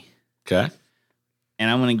Dasani, Okay. and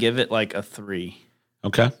I'm gonna give it like a 3.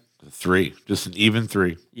 Okay. 3. Just an even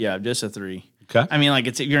 3. Yeah, just a 3. Okay. I mean, like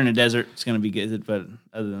if you're in a desert, it's gonna be good, but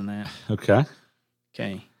other than that, Okay.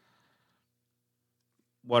 okay.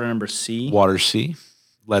 Water number C. Water C.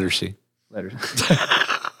 Letter C. Letter.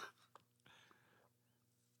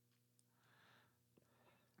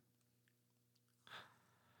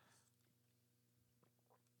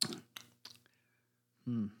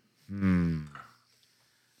 I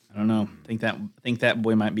don't know. Think that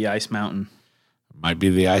boy might be Ice Mountain. Might be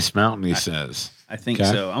the Ice Mountain, he says. I think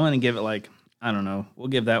Okay. so. I'm gonna give it like, I don't know. We'll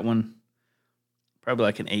give that one probably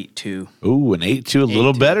like an 8.2. Ooh, an 8.2, a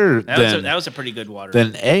little 8.2. better That was a pretty good water.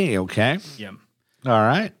 than A, okay? Yeah. All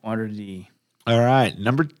right. Water D. All right.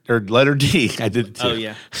 Letter D. I did it too. Oh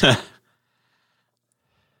yeah.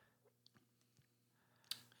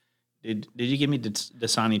 Did you give me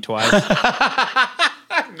Dasani twice?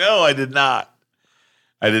 No, I did not.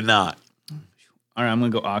 I did not. All right, I'm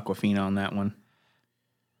gonna go Aquafina on that one,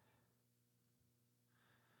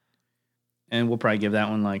 and we'll probably give that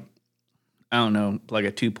one like, I don't know, like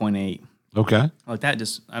a 2.8. Okay. Like that,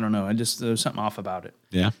 just I don't know. There's something off about it.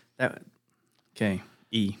 Yeah. Okay.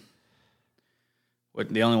 E.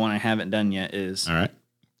 The only one I haven't done yet is All right.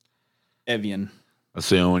 Evian. That's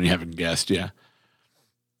the only one you haven't guessed. Yeah.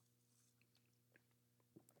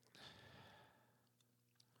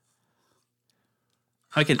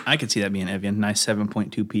 I could see that being Evian. Nice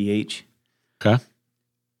 7.2 pH. Okay.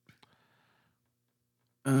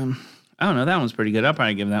 I don't know. That one's pretty good. I'll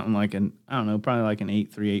probably give that one like probably like an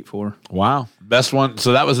 8.3, 8.4. Wow. Best one.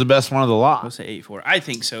 So that was the best one of the lot. I'll say 8.4. I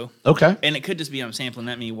think so. Okay. And it could just be I'm sampling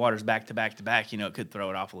that many waters back to back to back. You know, it could throw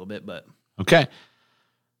it off a little bit, but. Okay.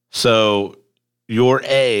 So your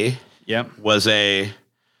A Yep. was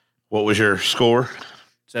what was your score?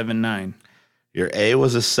 7.9. Your A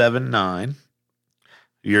was a 7.9.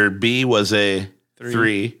 Your B was a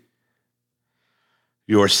 3.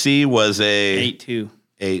 Your C was a 8.2.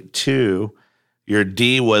 8.2. Your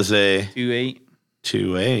D was a 2.8.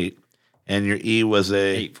 2.8. And your E was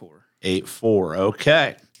a 8.4. 8.4.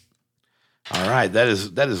 Okay. All right. That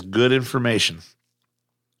is good information.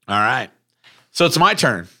 All right. So it's my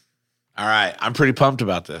turn. All right. I'm pretty pumped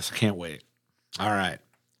about this. I can't wait. All right.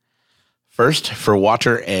 First for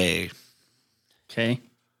water A. Okay.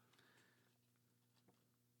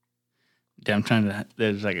 Damn, I'm trying to.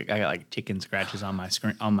 There's like I got like chicken scratches on my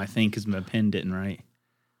screen on my thing because my pen didn't write.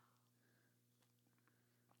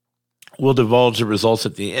 We'll divulge the results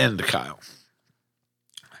at the end, Kyle.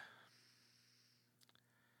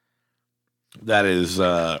 That is,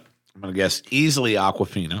 I'm going to guess easily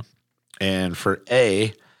Aquafina. And for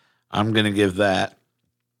A, I'm going to give that.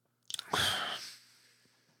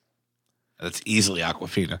 That's easily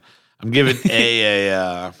Aquafina. I'm giving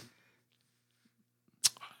A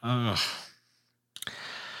I'm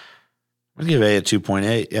going to give A a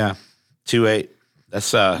 2.8. Yeah. 2.8.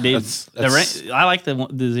 That's I like the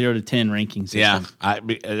 0 to 10 ranking system. Yeah.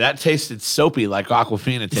 That tasted soapy like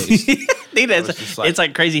Aquafina tastes. Dude, it's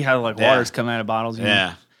like crazy how like waters come out of bottles. You know?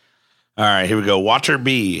 Yeah. All right, here we go. Water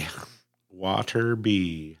B. Water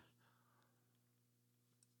B.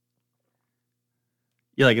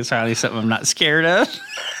 You're like, it's probably something I'm not scared of.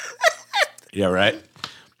 Yeah, right.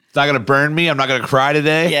 It's not gonna burn me. I'm not gonna cry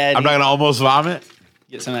today. Yeah, I'm not gonna almost vomit.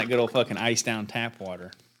 Get some of that good old fucking ice down tap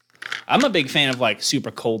water. I'm a big fan of like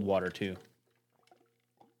super cold water too.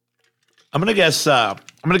 I'm gonna guess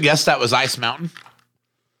that was Ice Mountain.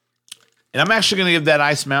 And I'm actually gonna give that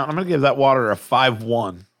Ice Mountain, I'm gonna give that water a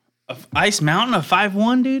 5.1. Ice Mountain a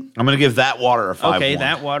 5.1, dude? I'm gonna give that water a 5.1. Okay,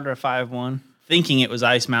 that water a 5.1. Thinking it was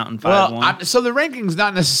Ice Mountain 5.1. Well, so the ranking's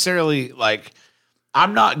not necessarily like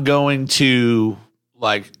I'm not going to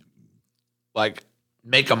like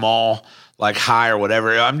make them all like high or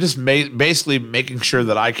whatever. I'm just basically making sure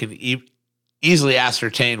that I can easily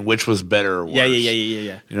ascertain which was better or worse.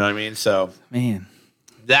 Yeah. You know what I mean? So, Man.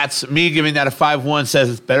 that's me giving that a 5-1 says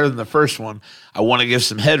it's better than the first one. I want to give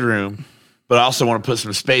some headroom, but I also want to put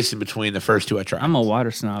some space in between the first two I tried. I'm a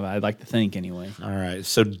water snob, I'd like to think anyway. All right.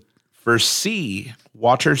 So for C,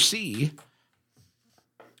 water C,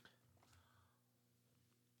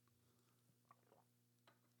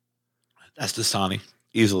 that's Dasani.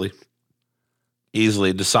 Easily.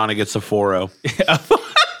 Dasani gets a 4-0.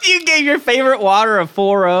 You gave your favorite water a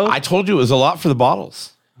 4-0? I told you it was a lot for the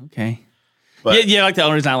bottles. Okay. But yeah, like the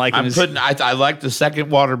only reason I like them is... I like the second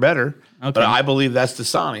water better, Okay. but I believe that's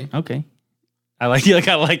Dasani. Okay. I like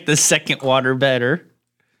the second water better.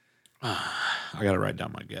 I got to write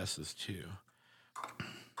down my guesses too.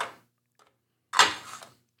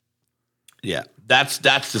 Yeah, that's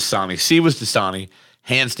Dasani. C was Dasani.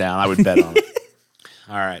 Hands down, I would bet on it.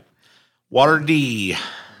 All right. Water D.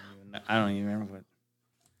 I don't even remember what...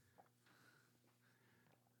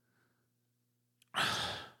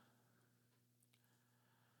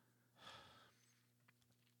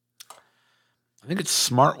 I think it's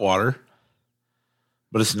Smart Water,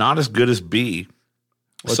 but it's not as good as B.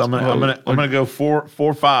 So I'm gonna go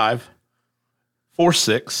 4.5,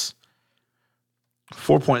 4.6,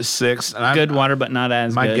 4.6, and Good water, but not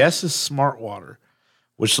as my good. guess is Smart Water,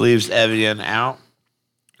 which leaves Evian out.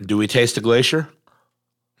 Do we taste the glacier?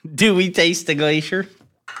 Do we taste the glacier?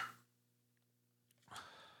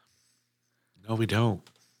 No, we don't.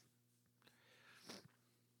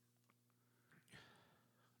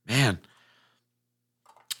 Man.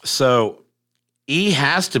 So E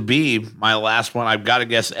has to be my last one. I've got to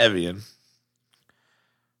guess Evian.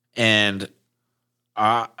 And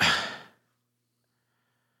I'm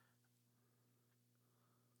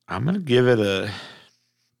going to give it a...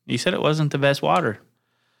 You said it wasn't the best water.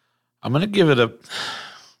 I'm going to give it a... God.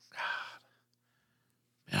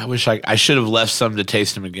 I wish I should have left some to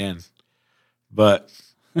taste them again. But...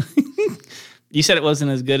 You said it wasn't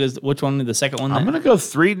as good as... Which one? The second one? I'm going to go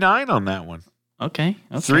 3.9 on that one. Okay.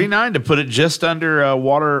 3.9 to put it just under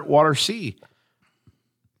water C.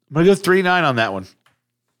 I'm going to go 3.9 on that one.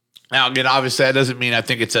 Now, again, obviously, that doesn't mean I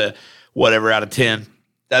think it's a whatever out of 10.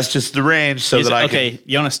 That's just the range so that I can... Okay,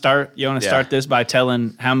 you want to start? You want to start this by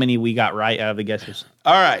telling how many we got right out of the guesses?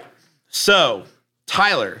 All right. So,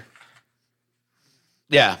 Tyler.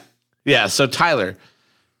 Yeah. So, Tyler,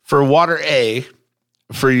 for water A,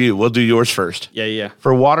 for you, we'll do yours first. Yeah.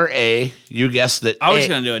 For water A, you guessed that I was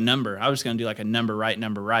going to do a number. I was going to do like a number right,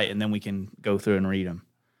 and then we can go through and read them.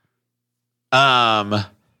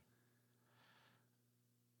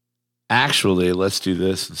 Actually, let's do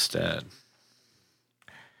this instead.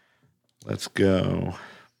 Let's go.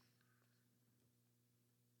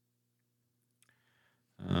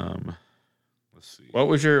 Let's see. What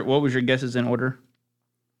was your guesses in order?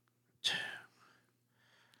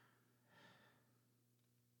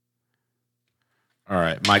 All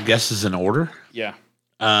right, my guess is in order. Yeah.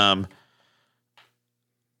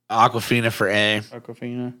 Aquafina for A,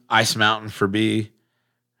 Aquafina. Ice Mountain for B,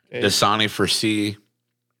 Okay. Dasani for C,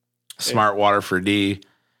 Smart Water for D,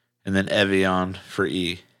 and then Evian for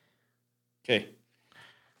E.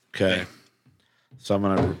 Okay. So I'm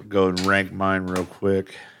gonna go and rank mine real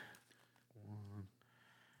quick. 1,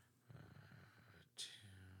 2,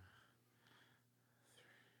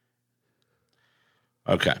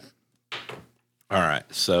 3. Okay. All right.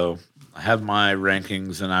 So I have my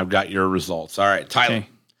rankings and I've got your results. All right, Tyler. Okay.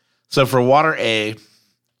 So for water A,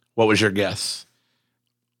 what was your guess?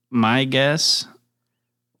 My guess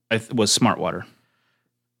was Smart Water.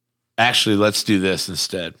 Actually, let's do this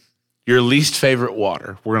instead. Your least favorite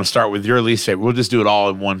water. We're going to start with your least favorite. We'll just do it all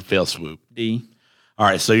in one fell swoop. D. All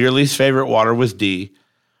right. So your least favorite water was D.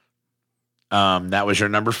 That was your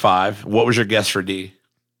number 5. What was your guess for D?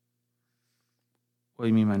 What do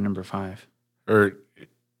you mean by number 5? Or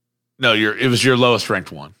no, it was your lowest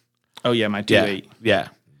ranked one. Oh yeah, my 2.8. Yeah.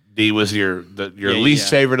 D was your least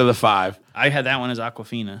favorite of the 5. I had that one as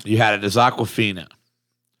Aquafina. You had it as Aquafina.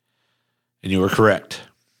 And you were correct.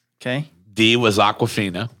 Okay. D was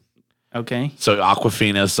Aquafina. Okay. So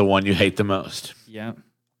Aquafina is the one you hate the most. Yeah.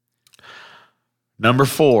 Number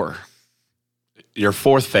 4, your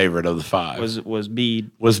 4th favorite of the 5 Was B.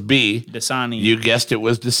 Was B. Dasani. You guessed it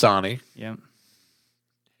was Dasani, Yeah.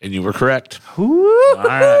 and you were correct. Woo,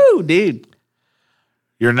 right. dude.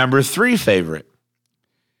 Your number 3 favorite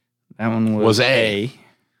That one was A.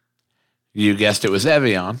 You guessed it was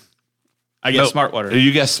Evian. I guess Smart Water.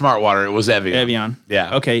 You guessed Smart Water. It was Evian. Evian.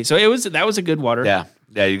 Yeah. Okay, so that was a good water. Yeah.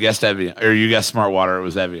 Yeah, you guessed Evian. Or you guessed Smart Water. It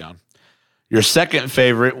was Evian. Your second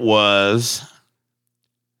favorite was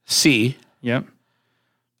C. Yep.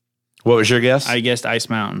 What was your guess? I guessed Ice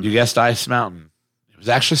Mountain. You guessed Ice Mountain. It was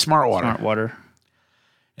actually Smart Water. Smart Water.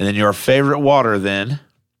 And then your favorite water then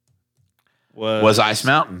was Ice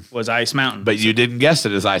Mountain. Was Ice Mountain. But you didn't guess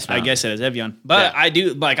it as Ice Mountain. I guess it as Evian. But I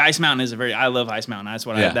do, like, Ice Mountain is I love Ice Mountain. That's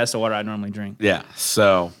what that's the water I normally drink. Yeah.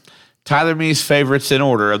 So Tyler Mee's favorites in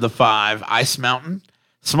order of the 5: Ice Mountain,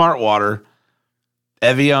 Smart Water,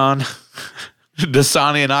 Evian,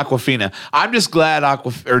 Dasani, and Aquafina. I'm just glad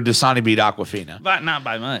Dasani beat Aquafina. But not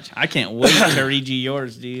by much. I can't wait to read you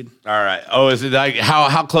yours, dude. All right. Oh, is it like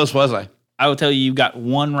how close was I? I will tell you got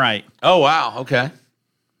one right. Oh, wow. Okay.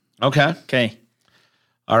 Okay.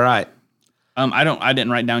 All right. I didn't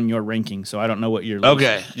write down your ranking, so I don't know what your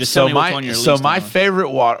okay. Just tell me which one your least my on. favorite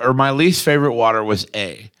water or my least favorite water was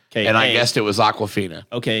A. Okay. And I guessed it was Aquafina.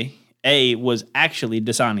 Okay. A was actually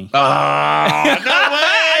Dasani. Oh, no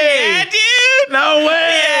way! Yeah, dude. No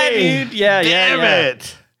way! Yeah, dude. Yeah, Damn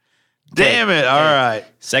it. Damn it. All right.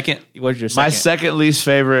 Second, what's your second? My second least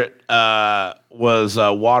favorite was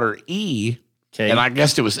water E. Okay. And I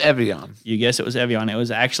guessed it was Evian. You guessed it was Evian. It was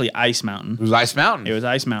actually Ice Mountain. It was Ice Mountain. It was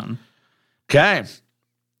Ice Mountain. Okay.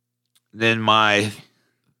 Then my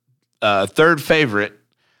third favorite,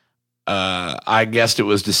 I guessed it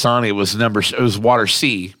was Dasani. It was water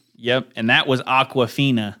C. Yep. And that was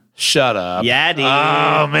Aquafina. Shut up. Yeah, dude.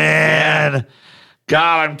 Oh, man. Yeah.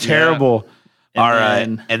 God, I'm terrible. Yeah. All right.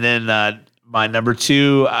 And then my number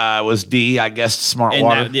 2 was D. I guessed Smart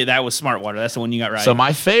Water. That was Smart Water. That's the one you got right. So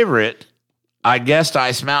my favorite, I guessed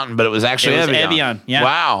Ice Mountain, but it was actually Evian. Yeah.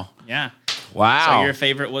 Wow. Yeah. Wow. So your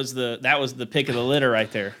favorite was that was the pick of the litter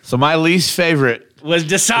right there. So my least favorite was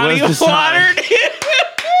Dasani water.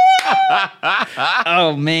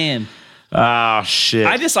 Oh man. Oh shit.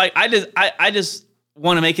 I just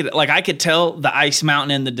want to make it like I could tell the Ice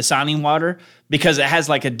Mountain and the Dasani water because it has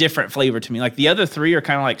like a different flavor to me. Like the other 3 are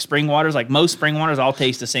kind of like spring waters. Like most spring waters all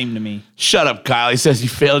taste the same to me. Shut up, Kyle. He says you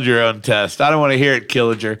failed your own test. I don't want to hear it,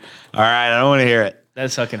 Killinger. All right, I don't want to hear it.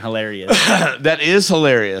 That's fucking hilarious. That is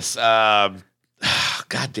hilarious. God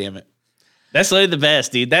damn it. That's literally the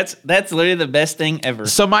best, dude. That's literally the best thing ever.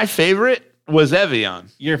 So my favorite was Evian.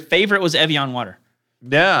 Your favorite was Evian water.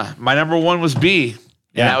 Yeah, my number 1 was B.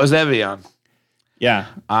 Yeah, that was Evian. Yeah,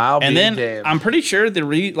 And then I'm pretty sure the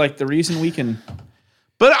reason we can,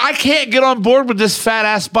 but I can't get on board with this fat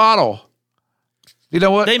ass bottle. You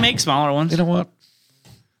know what? They make smaller ones. You know what?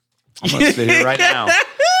 I'm gonna sit here right now.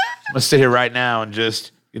 I'm gonna sit here right now and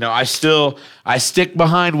just I stick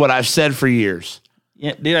behind what I've said for years.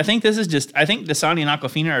 Yeah, dude. I think Dasani and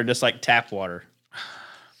Aquafina are just like tap water.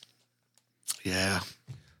 Yeah.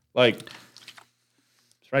 Like,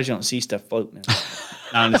 surprised you don't see stuff floating.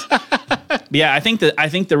 Yeah, I think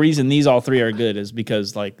the reason these all 3 are good is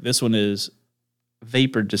because like this one is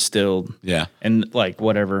vapor distilled. Yeah. And like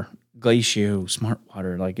whatever glacier Smart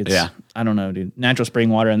Water, like it's I don't know, dude. Natural spring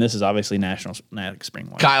water, and this is obviously natural spring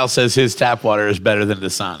water. Kyle says his tap water is better than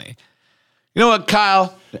Dasani. You know what,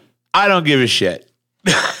 Kyle? I don't give a shit.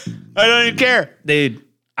 I don't even care, dude.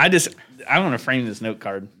 I want to frame this note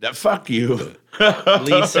card. Fuck you.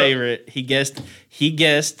 Least favorite. He guessed,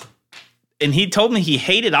 and he told me he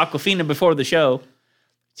hated Aquafina before the show.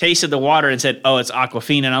 Tasted the water and said, "Oh, it's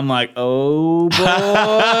Aquafina," and I'm like, "Oh boy,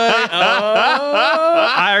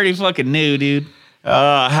 I already fucking knew, dude."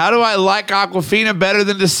 How do I like Aquafina better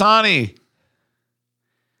than Dasani?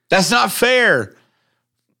 That's not fair.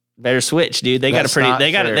 Better switch, dude. They have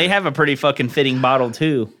a pretty fucking fitting bottle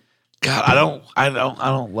too. God, I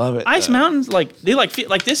don't love it. Ice Mountains, like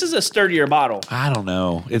this is a sturdier bottle. I don't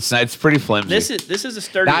know. It's pretty flimsy. This is a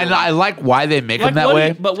sturdier. I like why they make them that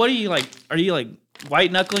way. But what are you like? Are you like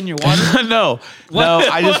white knuckling your water? No.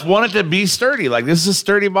 I just want it to be sturdy. Like this is a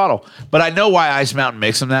sturdy bottle. But I know why Ice Mountain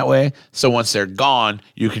makes them that way. So once they're gone,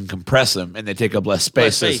 you can compress them and they take up less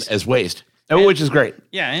space. As waste, which is great.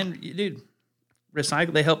 Yeah, and dude,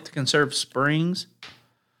 recycle. They help to conserve springs.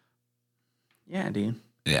 Yeah, dude.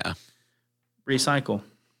 Yeah. Recycle.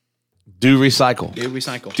 Do recycle. I didn't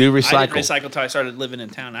recycle until I started living in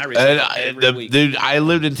town. I recycle every week. Dude, I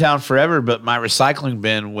lived in town forever, but my recycling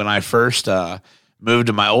bin when I first moved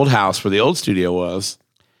to my old house where the old studio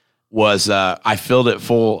was I filled it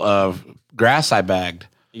full of grass I bagged.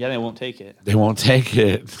 Yeah, they won't take it. They won't take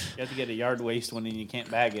it. You have to get a yard waste one and you can't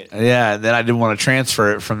bag it. Yeah, and then I didn't want to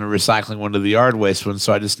transfer it from the recycling one to the yard waste one,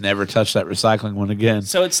 so I just never touched that recycling one again.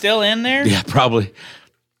 So it's still in there? Yeah, probably.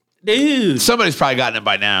 Dude. Somebody's probably gotten it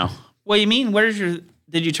by now. What do you mean?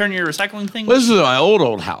 Did you turn your recycling thing? Well, this is my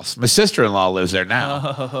old house. My sister-in-law lives there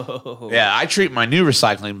now. Oh. Yeah, I treat my new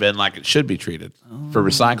recycling bin like it should be treated for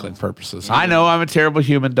recycling purposes. Yeah. I know I'm a terrible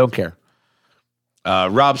human. Don't care.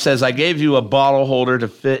 Rob says, I gave you a bottle holder to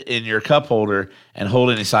fit in your cup holder and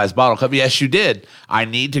hold any size bottle cup. Yes, you did. I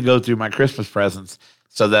need to go through my Christmas presents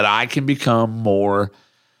so that I can become more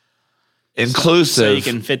inclusive you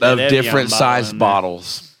can fit that of Evian different bottle size in there.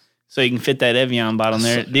 bottles. So you can fit that Evian bottle in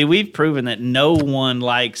there. Dude, we've proven that no one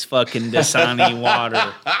likes fucking Dasani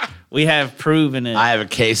water. We have proven it. I have a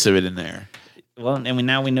case of it in there. Well, and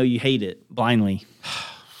now we know you hate it blindly.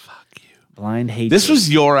 Fuck you. Blind hate. This was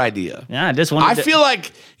your idea. Yeah, I just wanted I feel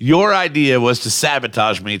like your idea was to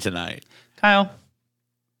sabotage me tonight. Kyle,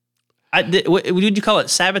 would you call it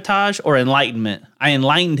sabotage or enlightenment? I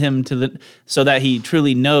enlightened him so that he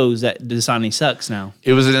truly knows that Dasani sucks now.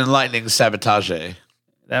 It was an enlightening sabotage.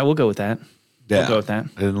 We'll go with that. Yeah, We'll go with that.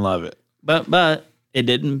 I didn't love it. But it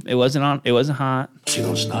didn't. It wasn't on. It wasn't hot. See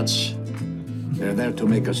those nuts? They're there to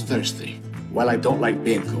make us thirsty. While I don't like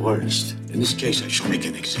being coerced, in this case, I shall make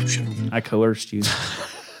an exception. I coerced you.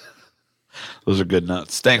 Those are good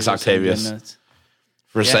nuts. Thanks, Octavius,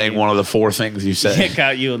 for saying dude. one of the 4 things you said.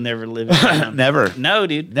 Kyle, you'll never live it down. Never. No,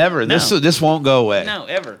 dude. Never. No. This won't go away. No,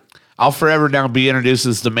 ever. I'll forever now be introduced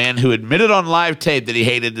as the man who admitted on live tape that he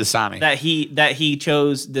hated Dasani. That he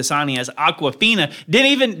chose Dasani as Aquafina.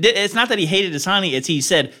 It's not that he hated Dasani. It's he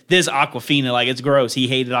said this Aquafina, like it's gross. He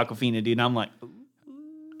hated Aquafina, dude. And I'm like,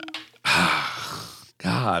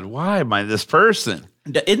 God, why am I this person?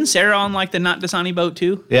 isn't Sarah on like the not Dasani boat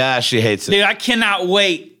too? Yeah, she hates it. Dude, I cannot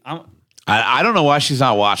wait. I don't know why she's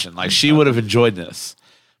not watching. Like, she would have enjoyed this.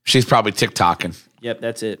 She's probably TikToking. Yep,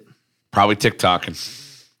 that's it. Probably TikToking.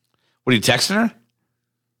 What, are you texting her?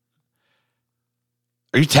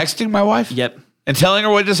 Are you texting my wife? Yep. And telling her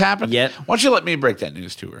what just happened? Yep. Why don't you let me break that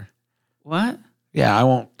news to her? What? Yeah, I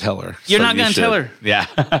won't tell her. You're so not you going to should. tell her. Yeah,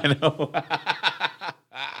 I know.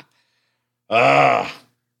 Ugh.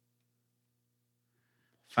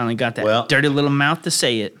 Finally got that dirty little mouth to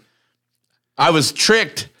say it. I was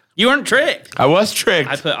tricked. You weren't tricked. I was tricked.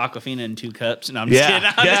 I put Aquafina in 2 cups, and I'm just kidding.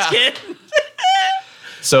 I'm just kidding.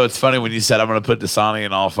 So it's funny when you said I'm going to put Dasani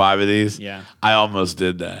in all 5 of these. Yeah. I almost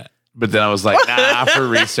did that. But then I was like, nah, for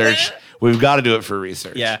research. We've got to do it for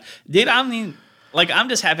research. Yeah. Dude, I mean, like, I'm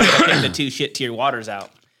just happy to pick the 2 shit tier waters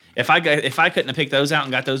out. If I couldn't have picked those out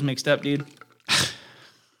and got those mixed up, dude.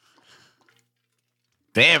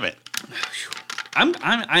 Damn it.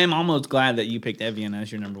 I am almost glad that you picked Evian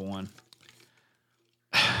as your number 1.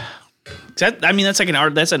 That's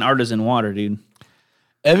like that's an artisan water, dude.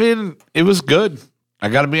 Evian, it was good. I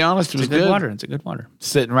got to be honest, it was good. Water. It's a good water.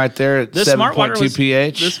 Sitting right there at The smart water 7.2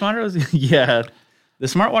 pH. The smart was yeah. The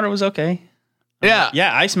smart water was okay. Yeah.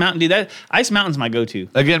 Yeah, Ice Mountain, dude. That Ice Mountain's my go-to.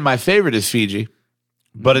 Again, my favorite is Fiji,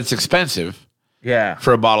 but it's expensive Yeah.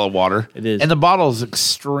 for a bottle of water. It is. And the bottle is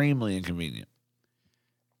extremely inconvenient.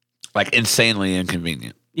 Like, insanely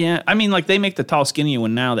inconvenient. Yeah, I mean, like, they make the tall, skinny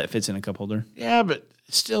one now that fits in a cup holder. Yeah, but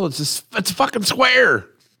still, it's fucking square.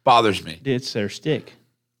 Bothers me. It's their stick.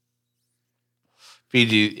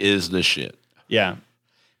 Fiji is the shit. Yeah.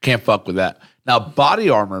 Can't fuck with that. Now, Body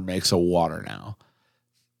Armor makes a water now.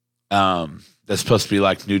 That's supposed to be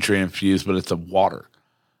like nutrient infused, but it's a water.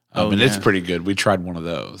 And it's pretty good. We tried one of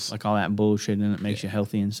those. Like all that bullshit and it makes you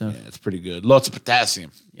healthy and stuff. Yeah, it's pretty good. Lots of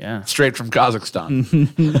potassium. Yeah. Straight from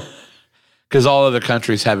Kazakhstan. Because all other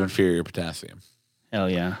countries have inferior potassium. Hell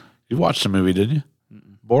yeah. You watched the movie, didn't you?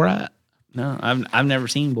 Borat? No, I've never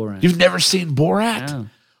seen Borat. You've never seen Borat? No.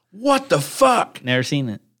 What the fuck? Never seen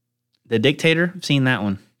it. The Dictator? I've seen that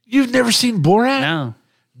one. You've never seen Borat? No.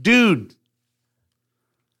 Dude.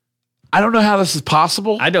 I don't know how this is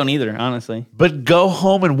possible. I don't either, honestly. But go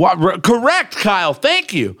home and watch. Correct, Kyle.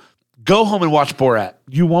 Thank you. Go home and watch Borat.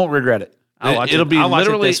 You won't regret it. I'll watch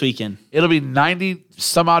it this weekend. It'll be 90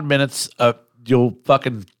 some odd minutes. You'll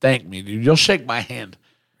fucking thank me, dude. You'll shake my hand.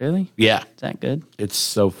 Really? Yeah. Is that good? It's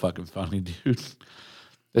so fucking funny, dude.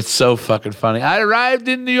 It's so fucking funny. I arrived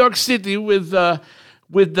in New York City with the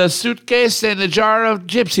suitcase and a jar of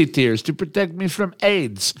gypsy tears to protect me from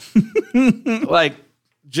AIDS. Like,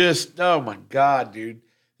 just, oh my God, dude.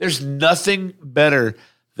 There's nothing better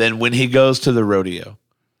than when he goes to the rodeo.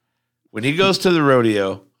 When he goes to the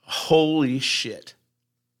rodeo, holy shit.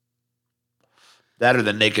 That or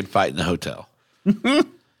the naked fight in the hotel.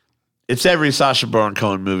 It's every Sacha Baron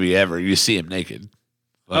Cohen movie ever. You see him naked.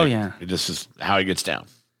 Like, oh, yeah. It just is how he gets down.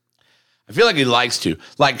 I feel like he likes to.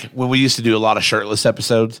 Like when we used to do a lot of shirtless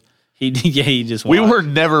episodes. He just We watched. were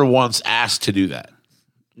never once asked to do that.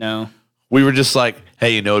 No. We were just like,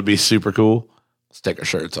 hey, it'd be super cool. Let's take our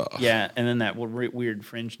shirts off. Yeah, and then that weird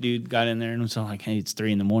French dude got in there and was all like, hey, it's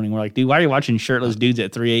 3 a.m. We're like, dude, why are you watching shirtless dudes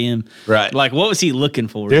at 3 a.m.? Right. Like, what was he looking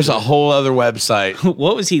for? There's a whole other website.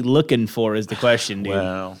 What was he looking for is the question, dude.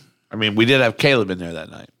 Well, I mean, we did have Caleb in there that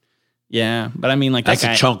night. Yeah, but I mean, like That's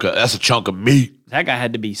a chunk of meat. That guy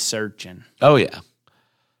had to be searching. Oh yeah.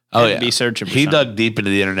 Oh yeah. Be searching. For he something. dug deep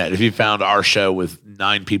into the internet. If he found our show with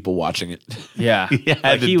 9 people watching it. Yeah.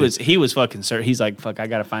 He was fucking searching. He's like, fuck, I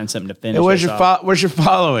got to find something to finish. Hey, where's your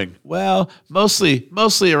following? Well, mostly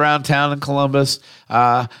around town in Columbus,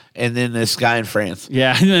 and then this guy in France.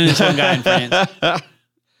 Yeah, and then this one guy in France.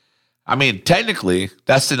 I mean, technically,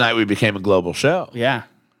 that's the night we became a global show. Yeah.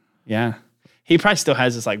 Yeah. He probably still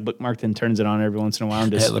has this like bookmarked and turns it on every once in a while.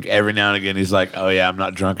 And just, Hey, look, every now and again, he's like, "Oh yeah, I'm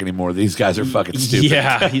not drunk anymore. These guys are fucking stupid."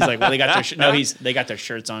 Yeah, he's like, well, they got their they got their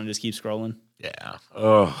shirts on and just keep scrolling. Yeah.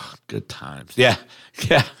 Oh, good times. Yeah.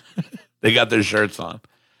 Yeah. They got their shirts on.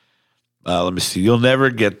 Let me see. You'll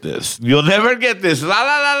never get this. You'll never get this. La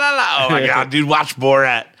la la la la. Oh my god, dude, watch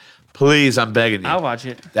Borat. Please, I'm begging you. I'll watch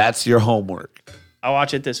it. That's your homework. I'll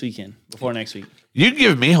watch it this weekend before next week. You can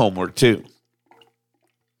give me homework too.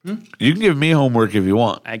 You can give me homework if you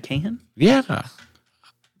want. I can? Yeah.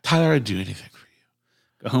 Tyler, I'd do anything for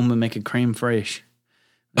you. Go home and make a creme fraiche.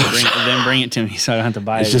 Then bring it to me so I don't have to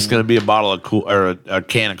buy it. It's just going to be a bottle of Cool or a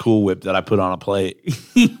can of Cool Whip that I put on a plate.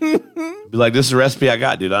 Be like, this is a recipe I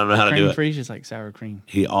got, dude. I don't know how to do it. Creme fraiche is like sour cream.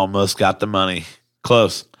 He almost got the money.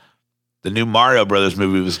 Close. The new Mario Brothers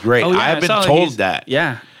movie was great. Oh, yeah, I have been told that.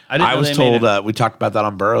 Yeah. I was told we talked about that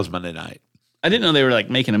on Burroughs Monday night. I didn't know they were like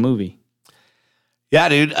making a movie. Yeah,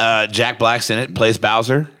 dude. Jack Black's in it, plays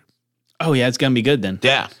Bowser. Oh, yeah, it's going to be good then.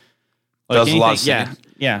 Yeah. Like Does a lot of singing.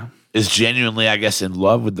 Yeah. Is genuinely, I guess, in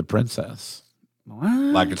love with the princess. What?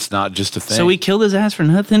 Like it's not just a thing. So we killed his ass for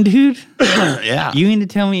nothing, dude? Yeah. You mean to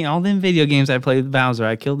tell me all them video games I played with Bowser,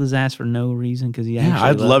 I killed his ass for no reason because he actually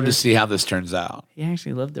I'd loved love her? to see how this turns out. He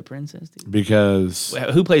actually loved the princess, dude. Because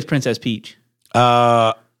Who plays Princess Peach?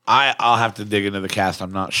 I'll have to dig into the cast.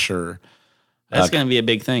 I'm not sure. That's going to be a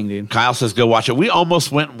big thing, dude. Kyle says go watch it. We almost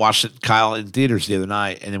went and watched it, Kyle, in theaters the other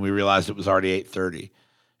night, and then we realized it was already 8:30.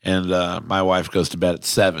 And my wife goes to bed at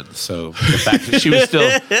 7. So the fact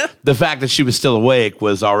that she was still awake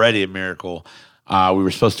was already a miracle. We were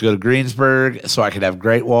supposed to go to Greensburg so I could have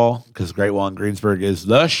Great Wall, because Great Wall in Greensburg is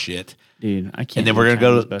the shit. Dude, I can't. And then we're gonna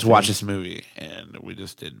go to watch this movie, and we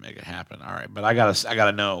just didn't make it happen. All right, but I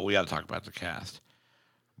gotta know. We gotta talk about the cast.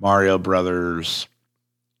 Mario Brothers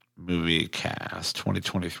movie cast,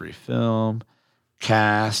 2023 film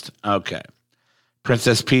cast. Okay,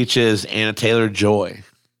 Princess Peach is Anna Taylor-Joy.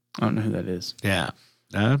 I don't know who that is. Yeah,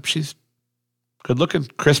 she's good looking.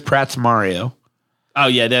 Chris Pratt's Mario. Oh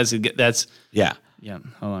yeah, that's Yeah.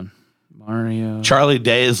 Hold on, Mario. Charlie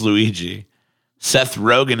Day is Luigi. Seth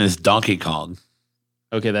Rogen is Donkey Kong.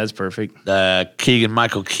 Okay, that's perfect.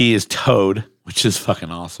 Keegan-Michael Key is Toad, which is fucking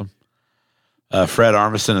awesome. Fred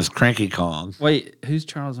Armisen is Cranky Kong. Wait, who's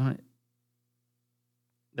Charles Hunt?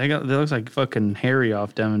 That looks like fucking Harry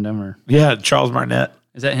off Dumb and Dumber. Yeah, Charles Martinet.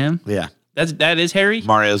 Is that him? Yeah. That is Harry?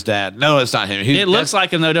 Mario's dad. No, it's not him. It looks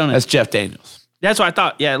like him though, don't it? That's Jeff Daniels. That's what I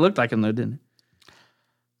thought. Yeah, it looked like him though, didn't it?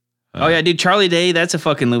 Oh yeah, dude, Charlie Day, that's a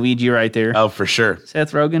fucking Luigi right there. Oh, for sure.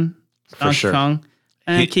 Seth Rogen, For sure. Kong,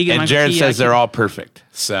 and Jared says they're all perfect.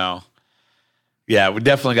 So, yeah, we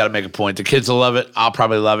definitely got to make a point. The kids will love it. I'll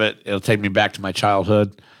probably love it. It'll take me back to my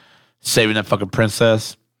childhood, saving that fucking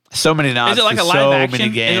princess. So many nods. Is it like to a live so action?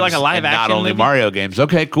 many games, Is it like a live and action not only movie? Mario games.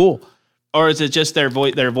 Okay, cool. Or is it just they're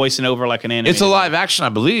voicing over like an anime? It's a live action, I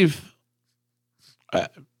believe.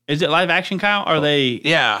 Is it live action, Kyle? Are they?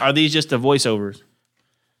 Yeah. Are these just the voiceovers?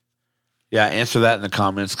 Yeah, answer that in the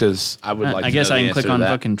comments because I would like. I to guess know I the can click answer to on that.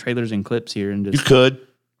 fucking trailers and clips here and You just. could,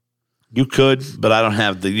 but I don't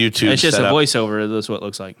have the YouTube. It's just set a up. voiceover. That's what it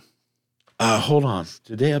looks like. Hold on.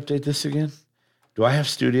 Did they update this again? Do I have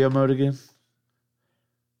studio mode again?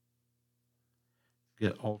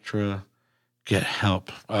 Get ultra. Get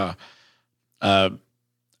help.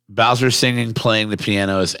 Bowser singing, playing the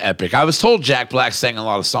piano is epic. I was told Jack Black sang a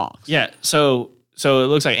lot of songs. Yeah. So it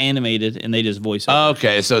looks like animated, and they just voice over.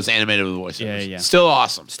 Okay, so it's animated with voiceovers. Yeah. Still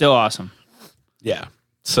awesome. Still awesome. Yeah.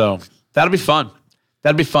 So that'll be fun.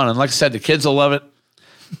 That'll be fun. And like I said, the kids will love it.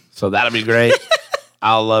 So that'll be great.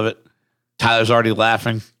 I'll love it. Tyler's already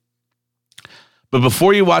laughing. But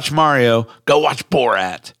before you watch Mario, go watch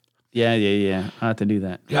Borat. Yeah. I'll have to do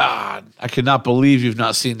that. God, I could not believe you've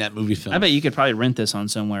not seen that movie film. I bet you could probably rent this on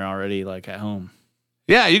somewhere already, like at home.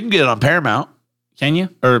 Yeah, you can get it on Paramount Can you?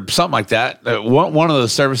 or something like that. One of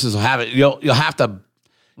those services will have it. You'll have to,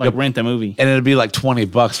 Like rent the movie. and it'll be like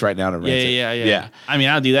 $20 right now to rent it. Yeah. I mean,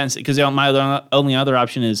 I'll do that because my only other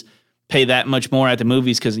option is pay that much more at the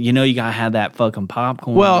movies because you gotta have that fucking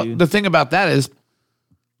popcorn. Well, dude. the thing about that is,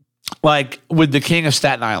 like with The King of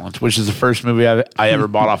Staten Island, which is the first movie I ever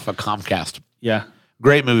bought off of Comcast. yeah.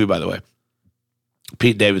 Great movie, by the way.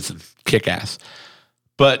 Pete Davidson, kick ass.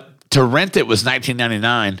 But To rent it was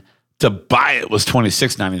 $19.99. To buy it was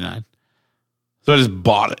 $26.99. So I just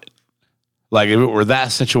bought it. Like if it were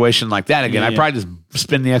that situation like that again, I'd probably just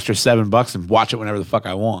spend the extra $7 and watch it whenever the fuck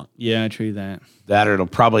I want. Yeah, true that. That or it'll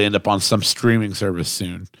probably end up on some streaming service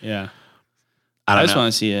soon. Yeah. I just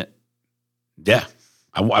want to see it. Yeah.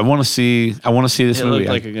 I want to see this movie. It looked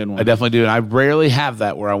like a good one. I definitely do. And I rarely have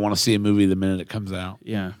that where I want to see a movie the minute it comes out.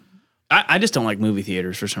 Yeah. I just don't like movie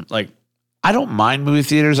theaters for some I don't mind movie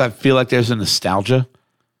theaters. I feel like there's a nostalgia.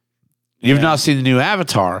 You've not seen the new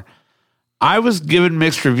Avatar. I was given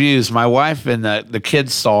mixed reviews. My wife and the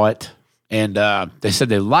kids saw it, and they said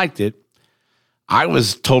they liked it. I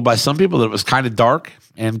was told by some people that it was kind of dark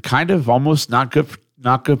and kind of almost not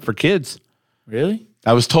good for kids. Really?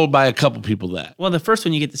 I was told by a couple people that. Well, the first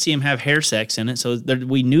one you get to see them have hair sex in it, so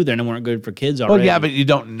we knew they weren't good for kids already. Well, yeah, but you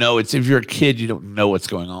don't know. If you're a kid, you don't know what's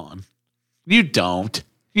going on. You don't.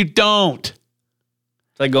 It's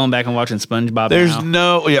like going back and watching SpongeBob. There's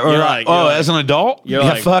now. As an adult?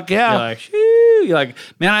 Fuck yeah. You're like, shoo. You're like,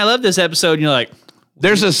 man, I love this episode. And you're like,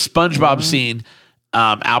 there's a SpongeBob scene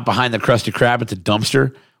out behind the Krusty Krab at the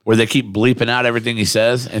dumpster where they keep bleeping out everything he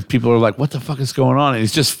says, and people are like, what the fuck is going on? And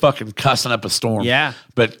he's just fucking cussing up a storm. Yeah.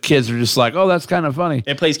 But kids are just like, oh, that's kind of funny.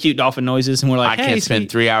 It plays cute dolphin noises, and we're like, I can't spend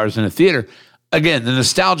 3 hours in a theater. Again, the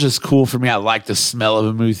nostalgia is cool for me. I like the smell of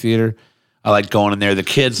a movie theater. I like going in there. The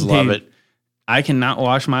kids love it. I cannot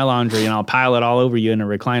wash my laundry, and I'll pile it all over you in a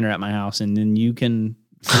recliner at my house, and then you can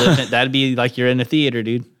flip it. That'd be like you're in a theater,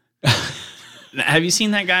 dude. Have you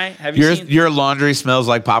seen that guy? Your laundry smells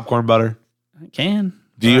like popcorn butter? I can.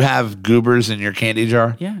 Do you have goobers in your candy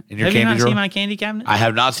jar? Yeah. In your have candy you not jar? seen my candy cabinet? I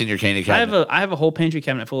have not seen your candy cabinet. I have a whole pantry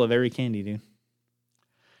cabinet full of every candy, dude. It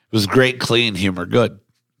was great, clean humor. Good.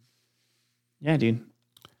 Yeah, dude.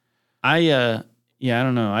 I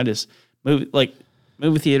don't know. I just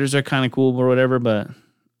movie theaters are kind of cool or whatever, but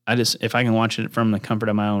if I can watch it from the comfort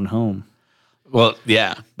of my own home. Well,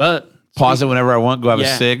 yeah. But pause it whenever I want, go have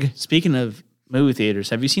a cig. Speaking of movie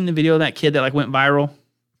theaters, have you seen the video of that kid that went viral?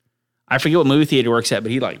 I forget what movie theater works at,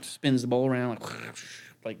 but he spins the bowl around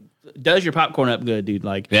like does your popcorn up good, dude.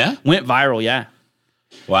 Went viral, yeah.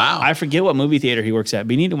 Wow. I forget what movie theater he works at,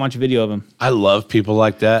 but you need to watch a video of him. I love people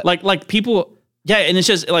like that. Like people, yeah, and it's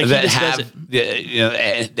just like that he just does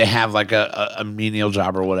it. They have like a menial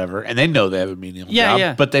job or whatever, and they know they have a menial job,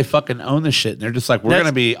 yeah. but they fucking own the shit, and they're just like, we're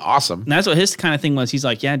gonna be awesome. And that's what his kind of thing was. He's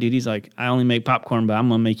like, yeah, dude. He's like, I only make popcorn, but I'm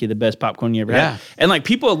gonna make you the best popcorn you ever had. And like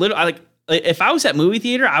people, if I was at movie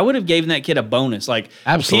theater, I would have given that kid a bonus. Like,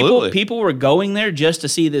 absolutely, people were going there just to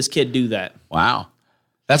see this kid do that. Wow,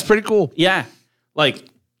 that's pretty cool. Yeah, like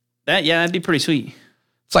that. Yeah, that'd be pretty sweet.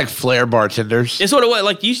 It's like Flair bartenders. It's what it was.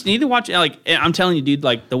 Like, you need to watch it. Like, I'm telling you, dude,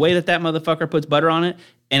 like, the way that motherfucker puts butter on it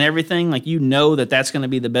and everything, like, you know that's going to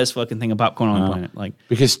be the best fucking thing of popcorn on the planet. Like,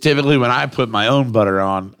 because typically when I put my own butter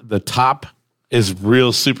on, the top is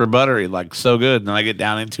real super buttery, like, so good. And then I get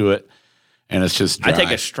down into it, and it's just dry. I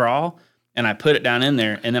take a straw, and I put it down in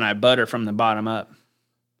there, and then I butter from the bottom up.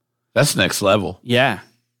 That's next level. Yeah.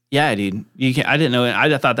 Yeah, dude. I didn't know it.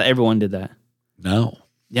 I thought that everyone did that. No.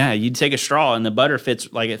 Yeah, you take a straw and the butter fits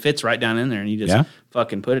right down in there, and you just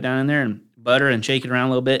fucking put it down in there and butter and shake it around a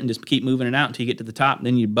little bit and just keep moving it out until you get to the top.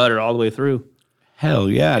 Then you butter all the way through. Hell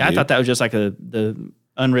yeah! I thought that was just like the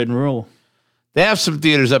unwritten rule. They have some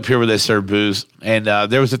theaters up here where they serve booze, and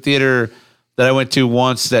there was a theater that I went to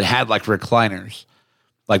once that had like recliners,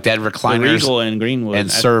 like they had recliners, the Regal in Greenwood, and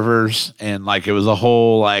servers, and like it was a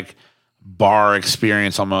whole like bar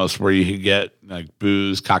experience almost where you could get like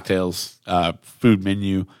booze, cocktails, food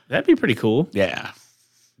menu. That'd be pretty cool. Yeah.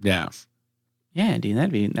 Yeah, dude,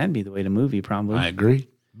 that'd be the way to movie probably. I agree.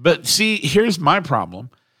 But see, here's my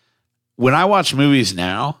problem. When I watch movies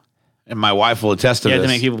now, and my wife will attest to this. You have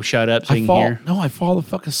to make people shut up so you can hear. No, I fall the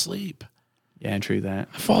fuck asleep. Yeah, true that.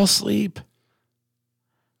 I fall asleep.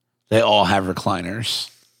 They all have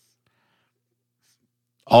recliners.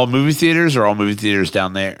 All movie theaters or all movie theaters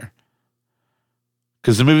down there?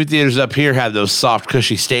 Because the movie theaters up here have those soft,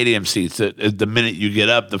 cushy stadium seats that the minute you get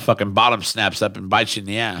up, the fucking bottom snaps up and bites you in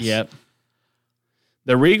the ass. Yep.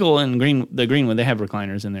 The Regal and Greenwood, they have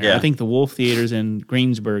recliners in there. Yeah. I think the Wolf Theaters in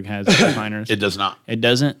Greensburg has recliners. It does not. It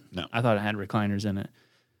doesn't? No. I thought it had recliners in it.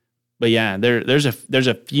 But yeah, there's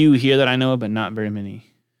a few here that I know of, but not very many.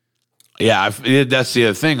 Yeah, that's the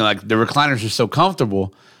other thing. Like the recliners are so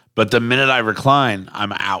comfortable, but the minute I recline,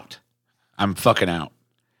 I'm out. I'm fucking out.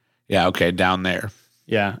 Yeah, okay, down there.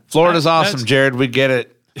 Yeah. Florida's awesome, Jared. We get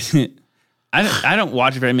it. I don't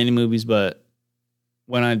watch very many movies, but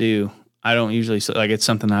when I do, I don't usually, like, it's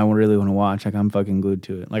something I really want to watch. Like, I'm fucking glued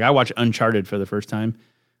to it. Like, I watched Uncharted for the first time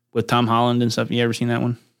with Tom Holland and stuff. You ever seen that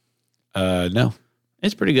one? No.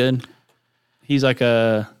 It's pretty good. He's like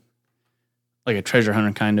a treasure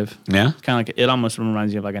hunter kind of. Yeah. It's kind of like, it almost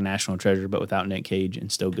reminds you of like a National Treasure, but without Nick Cage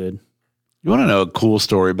and still good. You want to know a cool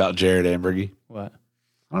story about Jared Ambergy? What?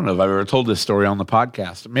 I don't know if I've ever told this story on the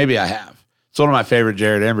podcast. Maybe I have. It's one of my favorite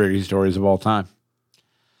Jared Ambergy stories of all time.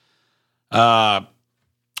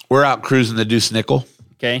 We're out cruising the Deuce Nickel.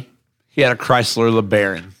 Okay. He had a Chrysler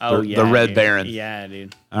LeBaron. Oh, the Red dude. Baron. Yeah,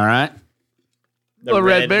 dude. All right. The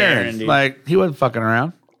Red Baron. dude. Like, he wasn't fucking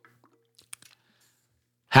around.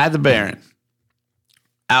 Had the Baron.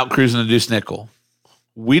 Out cruising the Deuce Nickel.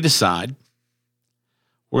 We decide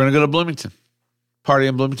we're going to go to Bloomington. Party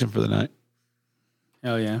in Bloomington for the night.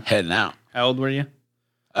 Oh, yeah. Heading out. How old were you?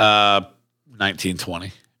 19,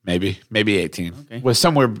 20, maybe 18. Okay. Was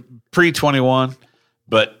somewhere pre-21,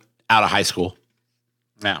 but out of high school.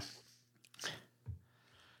 Now,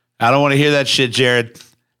 I don't want to hear that shit, Jared.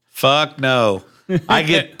 Fuck no. I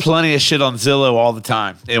get plenty of shit on Zillow all the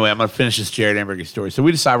time. Anyway, I'm going to finish this Jared Ambergy story. So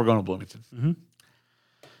we decide we're going to Bloomington. Mm-hmm.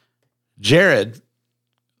 Jared,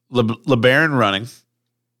 LeBaron running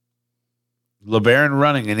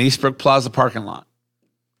in Eastbrook Plaza parking lot.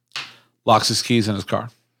 Locks his keys in his car.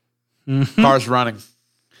 Mm-hmm. Car's running.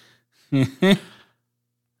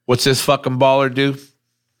 What's this fucking baller do?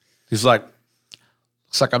 He's like,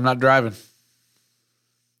 looks like I'm not driving.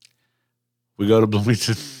 We go to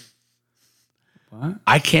Bloomington. What?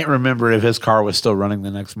 I can't remember if his car was still running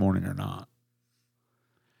the next morning or not.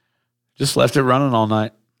 Just left it running all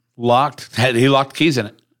night. Locked. He locked keys in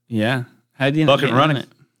it. Yeah. How did you end up Fucking getting running. on it?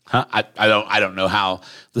 Huh? I don't know how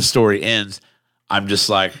the story ends. I'm just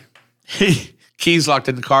like, keys locked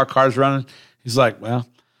in the car, car's running. He's like, well,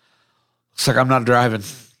 looks like I'm not driving.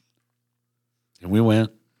 And we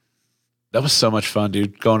went. That was so much fun,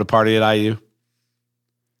 dude. Going to party at IU.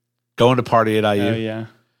 Oh, yeah.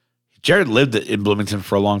 Jared lived in Bloomington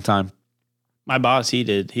for a long time. My boss, he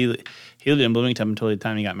did. He lived in Bloomington until the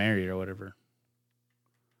time he got married or whatever.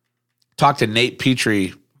 Talked to Nate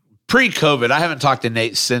Petrie pre-COVID. I haven't talked to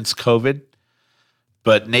Nate since COVID,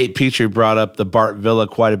 but Nate Petrie brought up the Bart Villa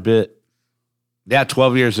quite a bit. Yeah,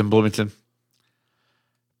 12 years in Bloomington.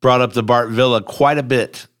 Brought up the Bart Villa quite a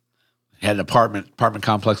bit. Had an apartment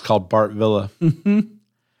complex called Bart Villa.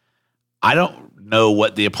 I don't know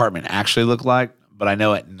what the apartment actually looked like, but I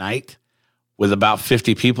know at night, with about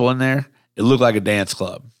 50 people in there, it looked like a dance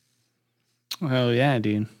club. Oh, yeah,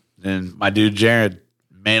 dude. And my dude Jared,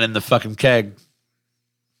 man in the fucking keg,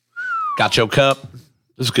 got your cup.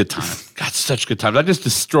 It was a good time. Got such good times. I just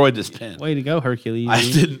destroyed this pen. Way to go, Hercules. I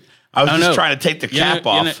didn't. I was just trying to take the cap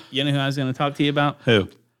off. You know who I was going to talk to you about? Who?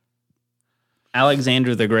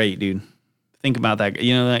 Alexander the Great, dude. Think about that.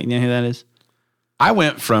 You know who that is? I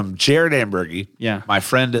went from Jared Ambergy, Yeah. my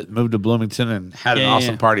friend that moved to Bloomington and had an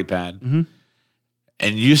awesome party pad, Mhm.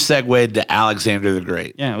 and you segued to Alexander the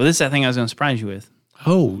Great. Yeah, well, this is that thing I was going to surprise you with.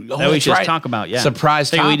 Oh, That we that's should right. talk about, yeah. Surprise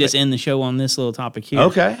I think topic. we just end the show on this little topic here.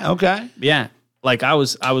 Okay. Yeah, like I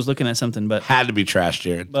was looking at something, but Had to be trash,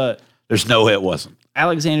 Jared. But There's no way it wasn't.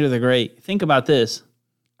 Alexander the Great, think about this.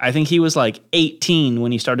 I think he was like 18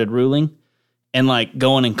 when he started ruling and like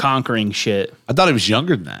going and conquering shit. I thought he was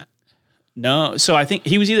younger than that. No, so I think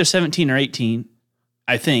he was either 17 or 18.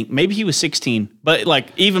 I think maybe he was 16, but like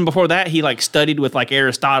even before that, he like studied with like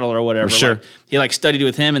Aristotle or whatever. Sure. Like, he like studied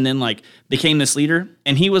with him and then like became this leader.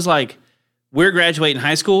 And he was like, we're graduating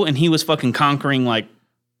high school and he was fucking conquering like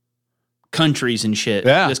countries and shit.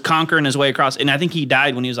 Yeah. Just conquering his way across. And I think he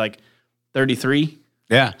died when he was like 33.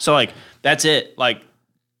 Yeah. So like that's it. Like,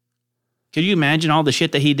 could you imagine all the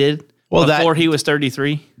shit that he did before he was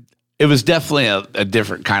 33? It was definitely a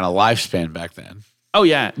different kind of lifespan back then. Oh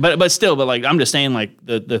yeah, but like I'm just saying like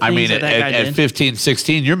the things I mean, that guy at did. 15,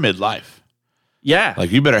 16, you're midlife. Yeah.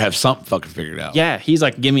 Like, you better have something fucking figured out. Yeah, he's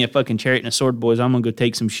like, give me a fucking chariot and a sword, boys. I'm gonna go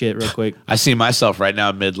take some shit real quick. I see myself right now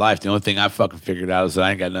in midlife. The only thing I fucking figured out is that I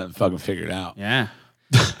ain't got nothing fucking figured out. Yeah,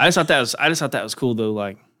 I just thought that was cool though.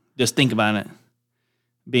 Like, just think about it,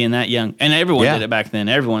 being that young, and everyone did it back then.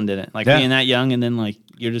 Everyone did it, like being that young, and then like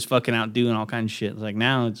you're just fucking out doing all kinds of shit. Like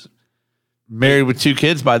now it's Married with 2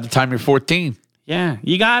 kids by the time you're 14. yeah,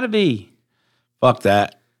 you gotta be. Fuck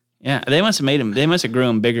that. Yeah, they must have made him. They must have grew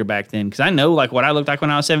him bigger back then. Because I know, like, what I looked like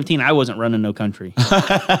when I was 17. I wasn't running no country.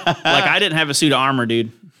 Like, I didn't have a suit of armor,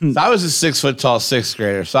 dude. So I was a 6 foot tall 6th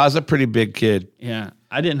grader, so I was a pretty big kid. Yeah,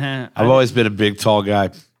 I didn't have. I've always been a big, tall guy.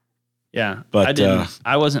 Yeah, But, I didn't.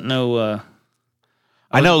 I wasn't no.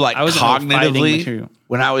 I know, like, I wasn't no fighting cognitively, material.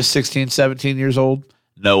 when I was 16, 17 years old,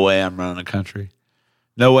 no way I'm running a country.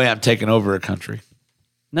 No way I'm taking over a country.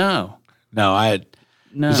 No, No, it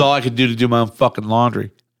no. was all I could do to do my own fucking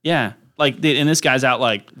laundry. Yeah, like, and this guy's out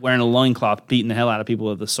like wearing a loincloth, beating the hell out of people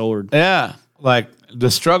with a sword. Yeah. Like, the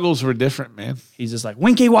struggles were different, man. He's just like,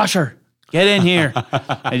 Winky washer, get in here.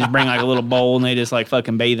 They just bring like a little bowl and they just like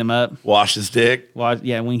fucking bathe him up. Wash his dick.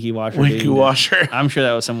 Winky washer. Winky dude. washer. I'm sure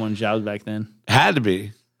that was someone's job back then. Had to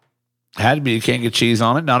be. You can't get cheese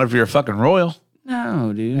on it. Not if you're a fucking royal.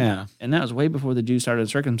 No, dude. Yeah. And that was way before the Jews started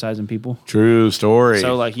circumcising people. True story.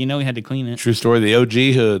 So, like, he had to clean it. True story. The OG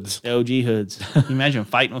hoods. The OG hoods. Can you imagine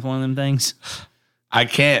fighting with one of them things? I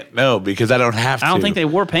can't, no, because I don't have to. I don't think they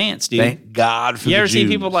wore pants, dude. Thank God for you the ever see Jews.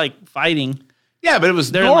 people, like, fighting? Yeah, but it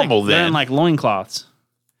was They're normal in, like, then. They're in, like, loincloths.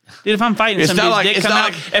 Dude, if I'm fighting It's some not dude's like- dick it's come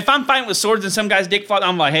not out, if I'm fighting with swords and some guy's dick fall,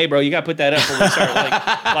 I'm like, hey, bro, you got to put that up before we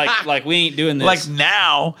start. Like, we ain't doing this. like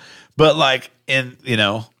now, but like in,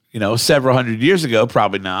 several hundred years ago,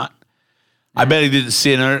 probably not. I bet he didn't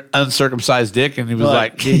see an uncircumcised dick and he was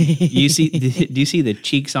like, do you see the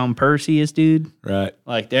cheeks on Perseus, dude? right.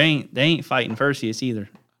 Like, they ain't fighting Perseus either.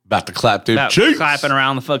 About to clap, dude. About Cheeks. clapping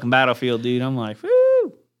around the fucking battlefield, dude. I'm like,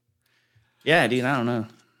 woo. Yeah, dude, I don't know.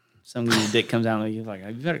 Some guy's dick comes out and you're like,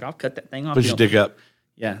 I'll cut that thing off. Put your dick up.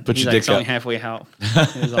 Yeah. Put He's your like, dick it's only up. halfway out.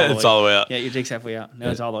 It's all the way out. Yeah, your dick's halfway out. No,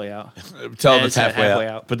 it's all the way out. Tell Yeah, him it's halfway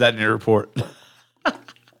out. Put that in your report.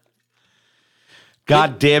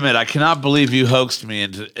 God damn it. I cannot believe you hoaxed me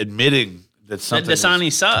into admitting that something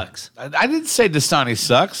Dasani sucks. I didn't say Dasani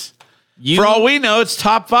sucks. You, For all we know, it's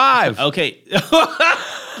top 5. Okay.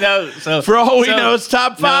 No, so For all we know, it's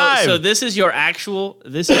top 5. So this is your actual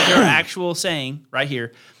saying right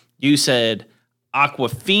here. You said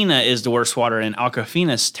Aquafina is the worst water and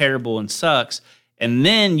Aquafina's terrible and sucks. And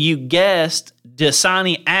then you guessed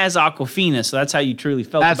Dasani as Aquafina. So that's how you truly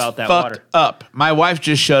felt about that fucked water. up. My wife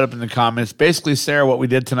just showed up in the comments. Basically, Sarah, what we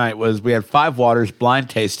did tonight was we had 5 waters, blind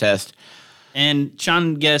taste test. And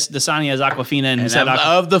Sean guessed Dasani as Aquafina and said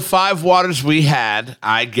Of the 5 waters we had,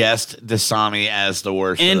 I guessed Dasani as the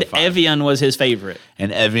worst. and of the 5. Evian was his favorite.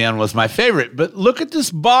 And Evian was my favorite. But look at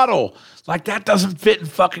this bottle. Like, that doesn't fit in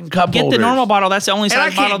fucking cup Get holders. the normal bottle. That's the only And I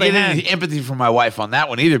size bottle can't they get have. any empathy from my wife on that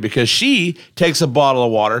one either because she takes a bottle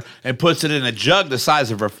of water and puts it in a jug the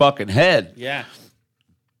size of her fucking head. Yeah.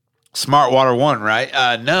 Smart Water won,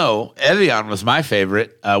 right? No, Evian was my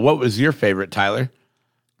favorite. What was your favorite, Tyler?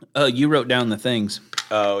 You wrote down the things.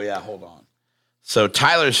 Oh, yeah, hold on. So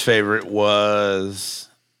Tyler's favorite was,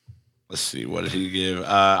 let's see, what did he give?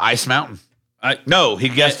 Ice Mountain. No, he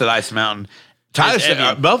guessed at Ice Mountain. Tyler said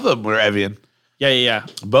Evian. both of them were Evian. Yeah.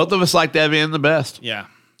 Both of us liked Evian the best. Yeah.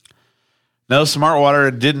 No, Smart Water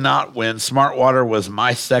did not win. Smart Water was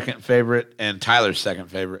my second favorite and Tyler's second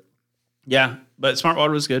favorite. Yeah. But Smart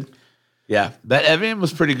Water was good. Yeah, that Evian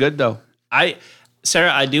was pretty good, though.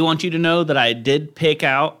 Sarah, I do want you to know that I did pick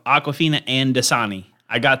out Aquafina and Dasani.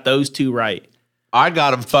 I got those 2 right. I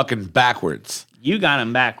got them fucking backwards. You got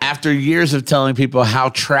them back. After years of telling people how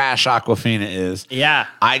trash Aquafina is, Yeah.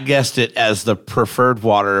 I guessed it as the preferred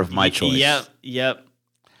water of my choice. Yep.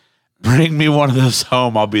 Bring me one of those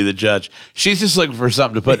home. I'll be the judge. She's just looking for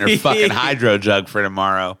something to put in her fucking hydro jug for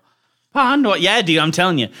tomorrow. Pond water. Yeah, dude, I'm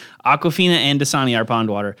telling you. Aquafina and Dasani are pond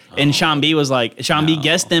water. And Sean B was like, B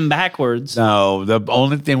guessed them backwards. No, the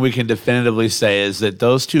only thing we can definitively say is that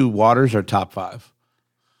those 2 waters are top 5.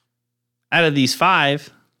 Out of these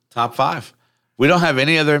 5. Top 5. We don't have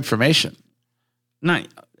any other information.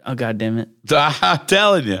 Oh, God damn it. I'm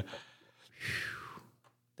telling you.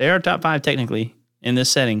 They are top 5 technically in this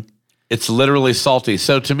setting. It's literally salty.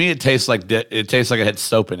 So to me, it tastes like it had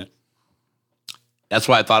soap in it. That's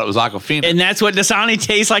why I thought it was Aquafina. And that's what Dasani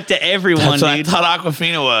tastes like to everyone, That's what dude. I thought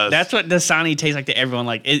Aquafina was. That's what Dasani tastes like to everyone.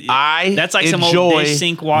 Like that's like enjoy some old dish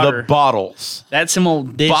sink water. the bottles. That's some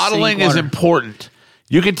old dish Bottling sink is water. important.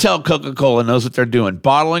 You can tell Coca-Cola knows what they're doing.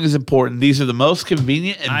 Bottling is important. These are the most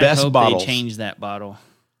convenient and best I hope bottles. they change that bottle.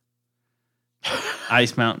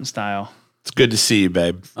 Ice Mountain style. It's good to see you,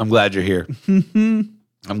 babe. I'm glad you're here.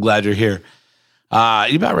 I'm glad you're here.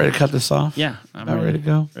 You about ready to cut this off? Yeah, I'm About ready to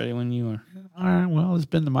go? Ready when you are. All right. Well, it's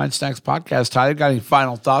been the Mind Snacks podcast. Tyler, got any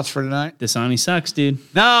final thoughts for tonight? Dasani sucks, dude.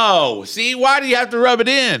 No. See, why do you have to rub it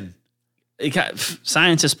in?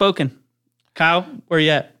 Science has spoken. Kyle, where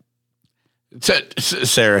you at?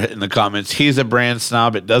 Sarah in the comments, he's a brand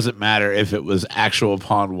snob. It doesn't matter if it was actual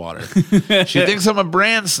pond water. She thinks I'm a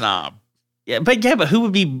brand snob. But who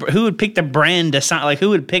would pick the brand Dasani? Like, who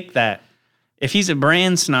would pick that? If he's a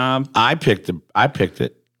brand snob. I picked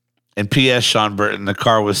it. And P.S. Sean Burton, the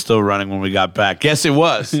car was still running when we got back. Yes, it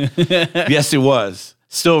was. Yes, it was.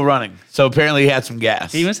 Still running. So apparently he had some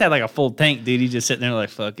gas. He must have like a full tank, dude. He's just sitting there like,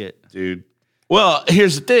 fuck it. Dude. Well,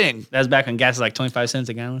 here's the thing. That was back when gas was like 25 cents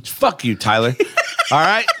a gallon. Fuck you, Tyler. All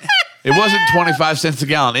right? It wasn't 25 cents a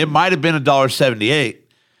gallon. It might have been $1.78.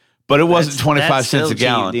 But it wasn't 25 that's cents a still cheap,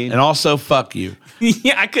 gallon. dude. And also, fuck you.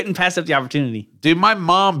 Yeah, I couldn't pass up the opportunity. Dude, my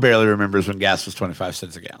mom barely remembers when gas was 25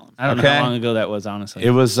 cents a gallon. I don't know how long ago that was, honestly.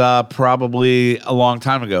 It was probably a long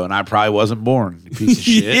time ago, and I probably wasn't born, you piece of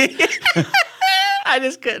shit. I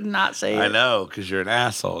just could not say it. I know, because you're an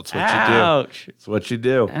asshole. It's what Ouch. you do. It's what you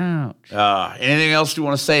do. Ouch. Anything else you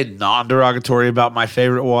want to say non-derogatory about my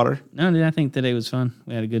favorite water? No, dude, I think today was fun.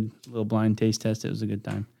 We had a good little blind taste test. It was a good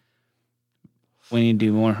time. We need to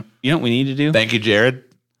do more. You know what we need to do? Thank you, Jared.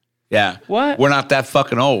 Yeah. What? We're not that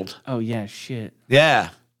fucking old. Oh, yeah, shit. Yeah.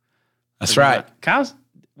 That's right.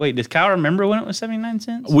 Wait, does Kyle remember when it was 79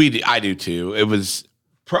 cents? I do too. It was,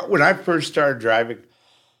 when I first started driving,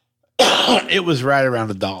 it was right around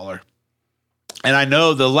 $1. And I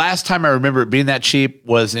know the last time I remember it being that cheap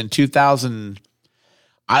was in 2000.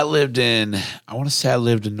 I want to say I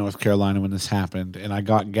lived in North Carolina when this happened, and I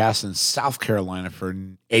got gas in South Carolina for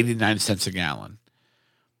 89 cents a gallon.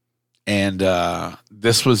 And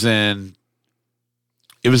this was it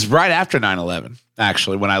was right after 9/11,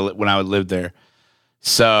 actually, when I would live there.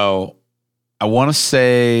 So I want to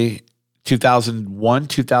say 2001,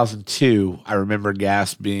 2002, I remember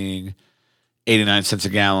gas being 89 cents a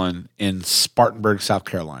gallon in Spartanburg, South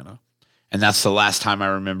Carolina. And that's the last time I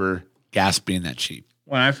remember gas being that cheap.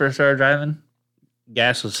 When I first started driving,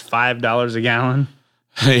 gas was $5 a gallon.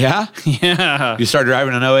 Yeah? Yeah. You started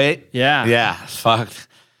driving in 08? Yeah. Yeah. Fuck.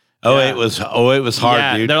 08 was hard,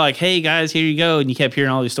 yeah, dude. they're like, hey, guys, here you go. And you kept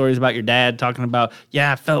hearing all these stories about your dad talking about,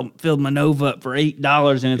 I filled my Nova up for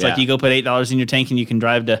 $8. And it's like you go put $8 in your tank and you can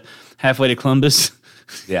drive to halfway to Columbus.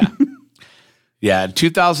 Yeah. Yeah,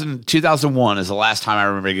 2001 is the last time I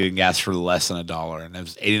remember getting gas for less than $1, and it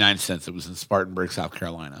was 89 cents. It was in Spartanburg, South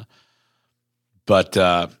Carolina. But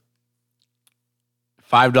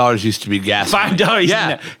 $5 used to be gas money. $5?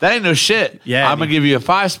 Yeah, that ain't no shit. Yeah, I'm going to give you a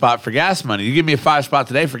 5 spot for gas money. You give me a 5 spot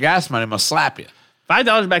today for gas money, I'm going to slap you.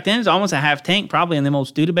 $5 back then is almost a half tank, probably in them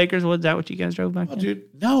old Studebakers. Was that what you guys drove back then? Dude,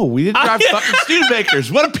 no, we didn't drive fucking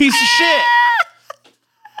Studebakers. What a piece of shit.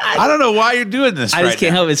 I don't know why you're doing this I just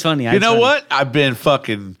can't help it. It's funny. You know what? I've been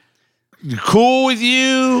fucking cool with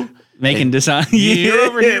you. Making Dasani. You're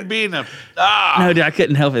over here being a... No, dude, I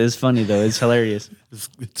couldn't help it. It's funny, though. It's hilarious.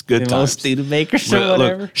 It's good Them old times. Studebakers or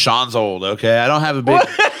whatever. Look, Sean's old, okay? I don't have a big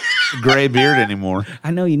gray beard anymore. I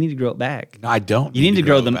know you need to grow it back. No, I don't. You need to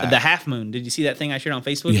grow it back. the half moon. Did you see that thing I shared on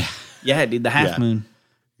Facebook? Yeah. Yeah, dude, the half moon.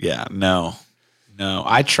 Yeah, no.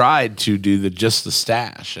 I tried to do just the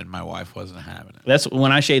stash, and my wife wasn't having it. That's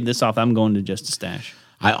when I shave this off. I'm going to just a stash.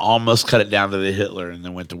 I almost cut it down to the Hitler and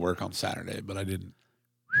then went to work on Saturday, but I didn't.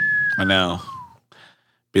 I know.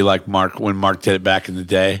 Be like Mark when Mark did it back in the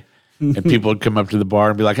day, and people would come up to the bar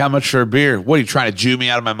and be like, "How much for a beer? What are you trying to Jew me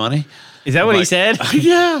out of my money?" Is that what he said?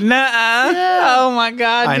 Yeah. Nuh-uh. Yeah. Oh my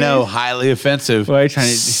god. I know, highly offensive. What are you trying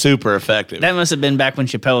to do? Super effective. That must have been back when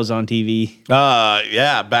Chappelle was on TV.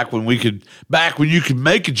 Yeah, back when you could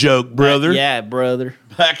make a joke, brother. Yeah, brother.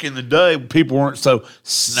 Back in the day, people weren't so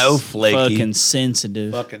snowflakey. Fucking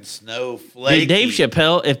sensitive. Fucking snowflakey. Dude, Dave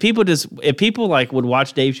Chappelle, if people like would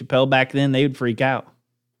watch Dave Chappelle back then, they would freak out.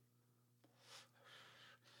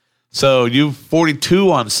 So you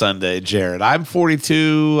 42 on Sunday, Jared. I'm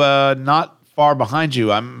 42, not far behind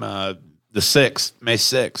you. I'm the 6th, May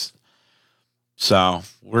 6th. So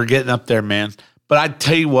we're getting up there, man. But I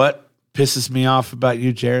tell you what pisses me off about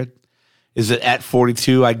you, Jared, is that at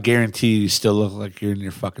 42, I guarantee you still look like you're in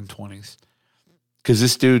your fucking 20s. Because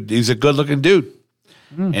this dude, he's a good-looking dude.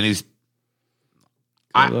 And he's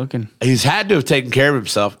had to have taken care of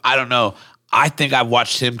himself. I don't know. I think I've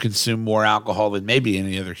watched him consume more alcohol than maybe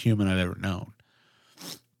any other human I've ever known.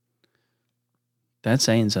 That's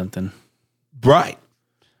saying something. Right.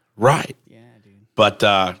 Yeah, dude. But,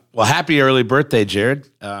 well, happy early birthday, Jared.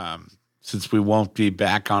 Since we won't be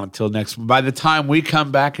back on until next. By the time we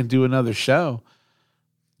come back and do another show,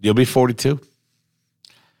 you'll be 42.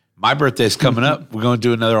 My birthday's coming up. We're going to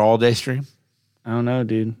do another all-day stream. I don't know,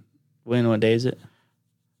 dude. What day is it?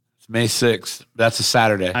 It's May 6th. That's a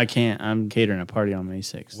Saturday. I can't. I'm catering a party on May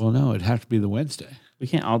 6th. Well, no, it'd have to be the Wednesday. We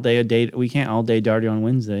can't all day party on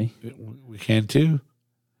Wednesday. We can too.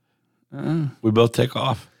 We both take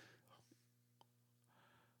off.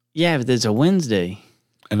 Yeah, but there's a Wednesday.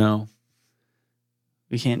 I know.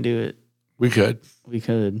 We can't do it. We could. We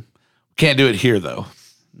could. Can't do it here, though.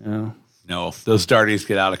 No. No, those darties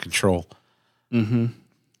get out of control. Mm-hmm. In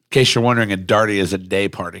case you're wondering, a darty is a day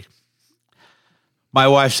party. My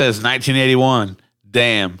wife says 1981.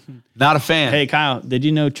 Damn. Not a fan. Hey, Kyle, did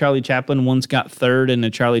you know Charlie Chaplin once got third in a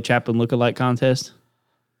Charlie Chaplin lookalike contest?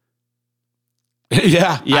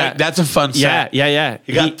 Yeah. That's a fun set. Yeah.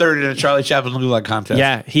 He got third in a Charlie Chaplin lookalike contest.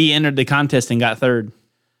 Yeah, he entered the contest and got third.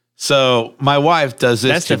 So my wife does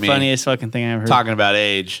this That's to the me. funniest fucking thing I've heard. Talking about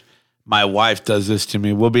age, my wife does this to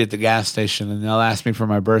me. We'll be at the gas station and they'll ask me for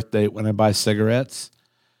my birthday when I buy cigarettes.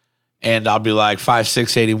 And I'll be like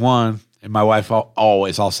 5'6", 81". And my wife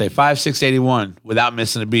I'll say 5'6", 81" without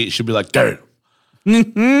missing a beat. She'll be like, damn.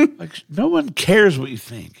 Like, no one cares what you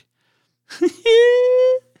think.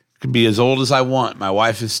 Could be as old as I want. My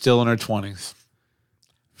wife is still in her 20s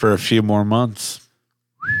for a few more months.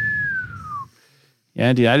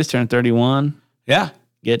 Yeah, dude, I just turned 31. Yeah.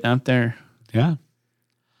 Getting up there. Yeah.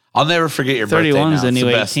 I'll never forget your birthday. 31 is the It's new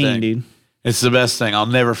best 18, thing. dude. It's the best thing. I'll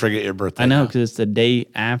never forget your birthday. I know, now. because it's the day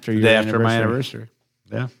after your Day after my anniversary.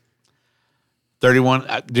 Yeah. 31.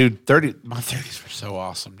 Dude, 30. My 30s were so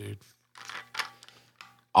awesome, dude.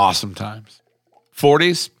 Awesome times.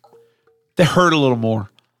 40s, they hurt a little more.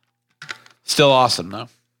 Still awesome, though.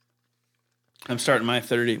 I'm starting my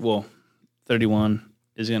 31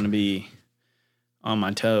 is going to be on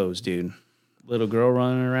my toes, dude. Little girl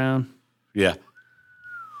running around. Yeah.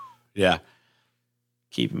 Yeah.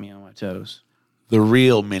 Keeping me on my toes. The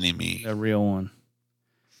real mini me. The real one.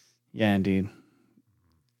 Yeah, dude.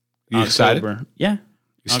 You excited? Yeah.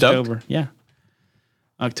 You stoked? October. Yeah.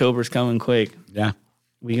 October's coming quick. Yeah.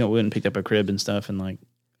 We went and picked up a crib and stuff, and like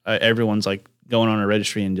everyone's like going on a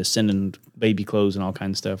registry and just sending baby clothes and all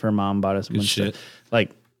kinds of stuff. Her mom bought us a bunch of stuff.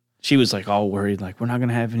 Like she was like all worried, like we're not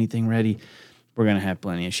gonna have anything ready. We're gonna have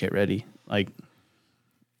plenty of shit ready. Like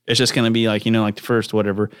it's just gonna be like, like the first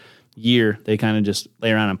whatever year they kind of just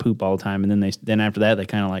lay around and poop all the time, and then after that they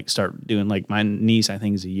kind of like start doing, like my niece I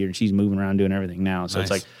think is a year and she's moving around doing everything now. So Nice.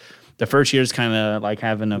 It's like the first year is kind of like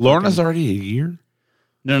having a Lorna's already a year?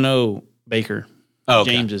 no Baker. Oh,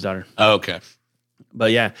 okay. James's daughter. Oh, okay.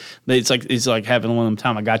 But yeah, it's like having one of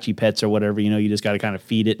them Tamagotchi pets or whatever. You just got to kind of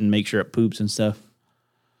feed it and make sure it poops and stuff.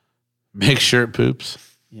 Make sure it poops.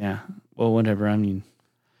 Yeah. Well, whatever. I mean,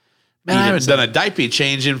 Man, I haven't done a diaper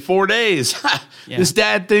change in 4 days. Yeah. This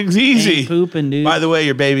dad thing's easy. Ain't pooping, dude. By the way,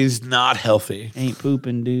 your baby's not healthy. Ain't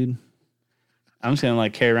pooping, dude. I'm just gonna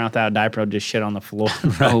like carry around without a diaper, just shit on the floor.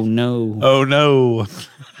 Oh no. Oh, no.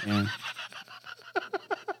 Yeah.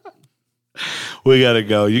 We got to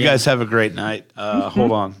go. You guys have a great night.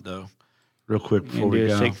 Hold on, though, real quick before we do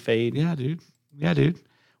go. a sick fade. Yeah, dude. We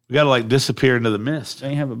got to like disappear into the mist. Don't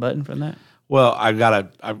you have a button for that? Well, I've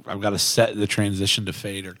got to set the transition to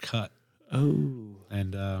fade or cut. Oh.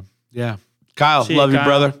 And yeah, Kyle, See you, love you, Kyle.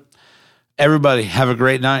 brother. Everybody, have a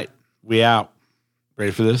great night. We out.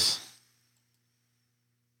 Ready for this?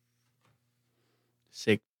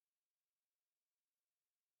 Sick.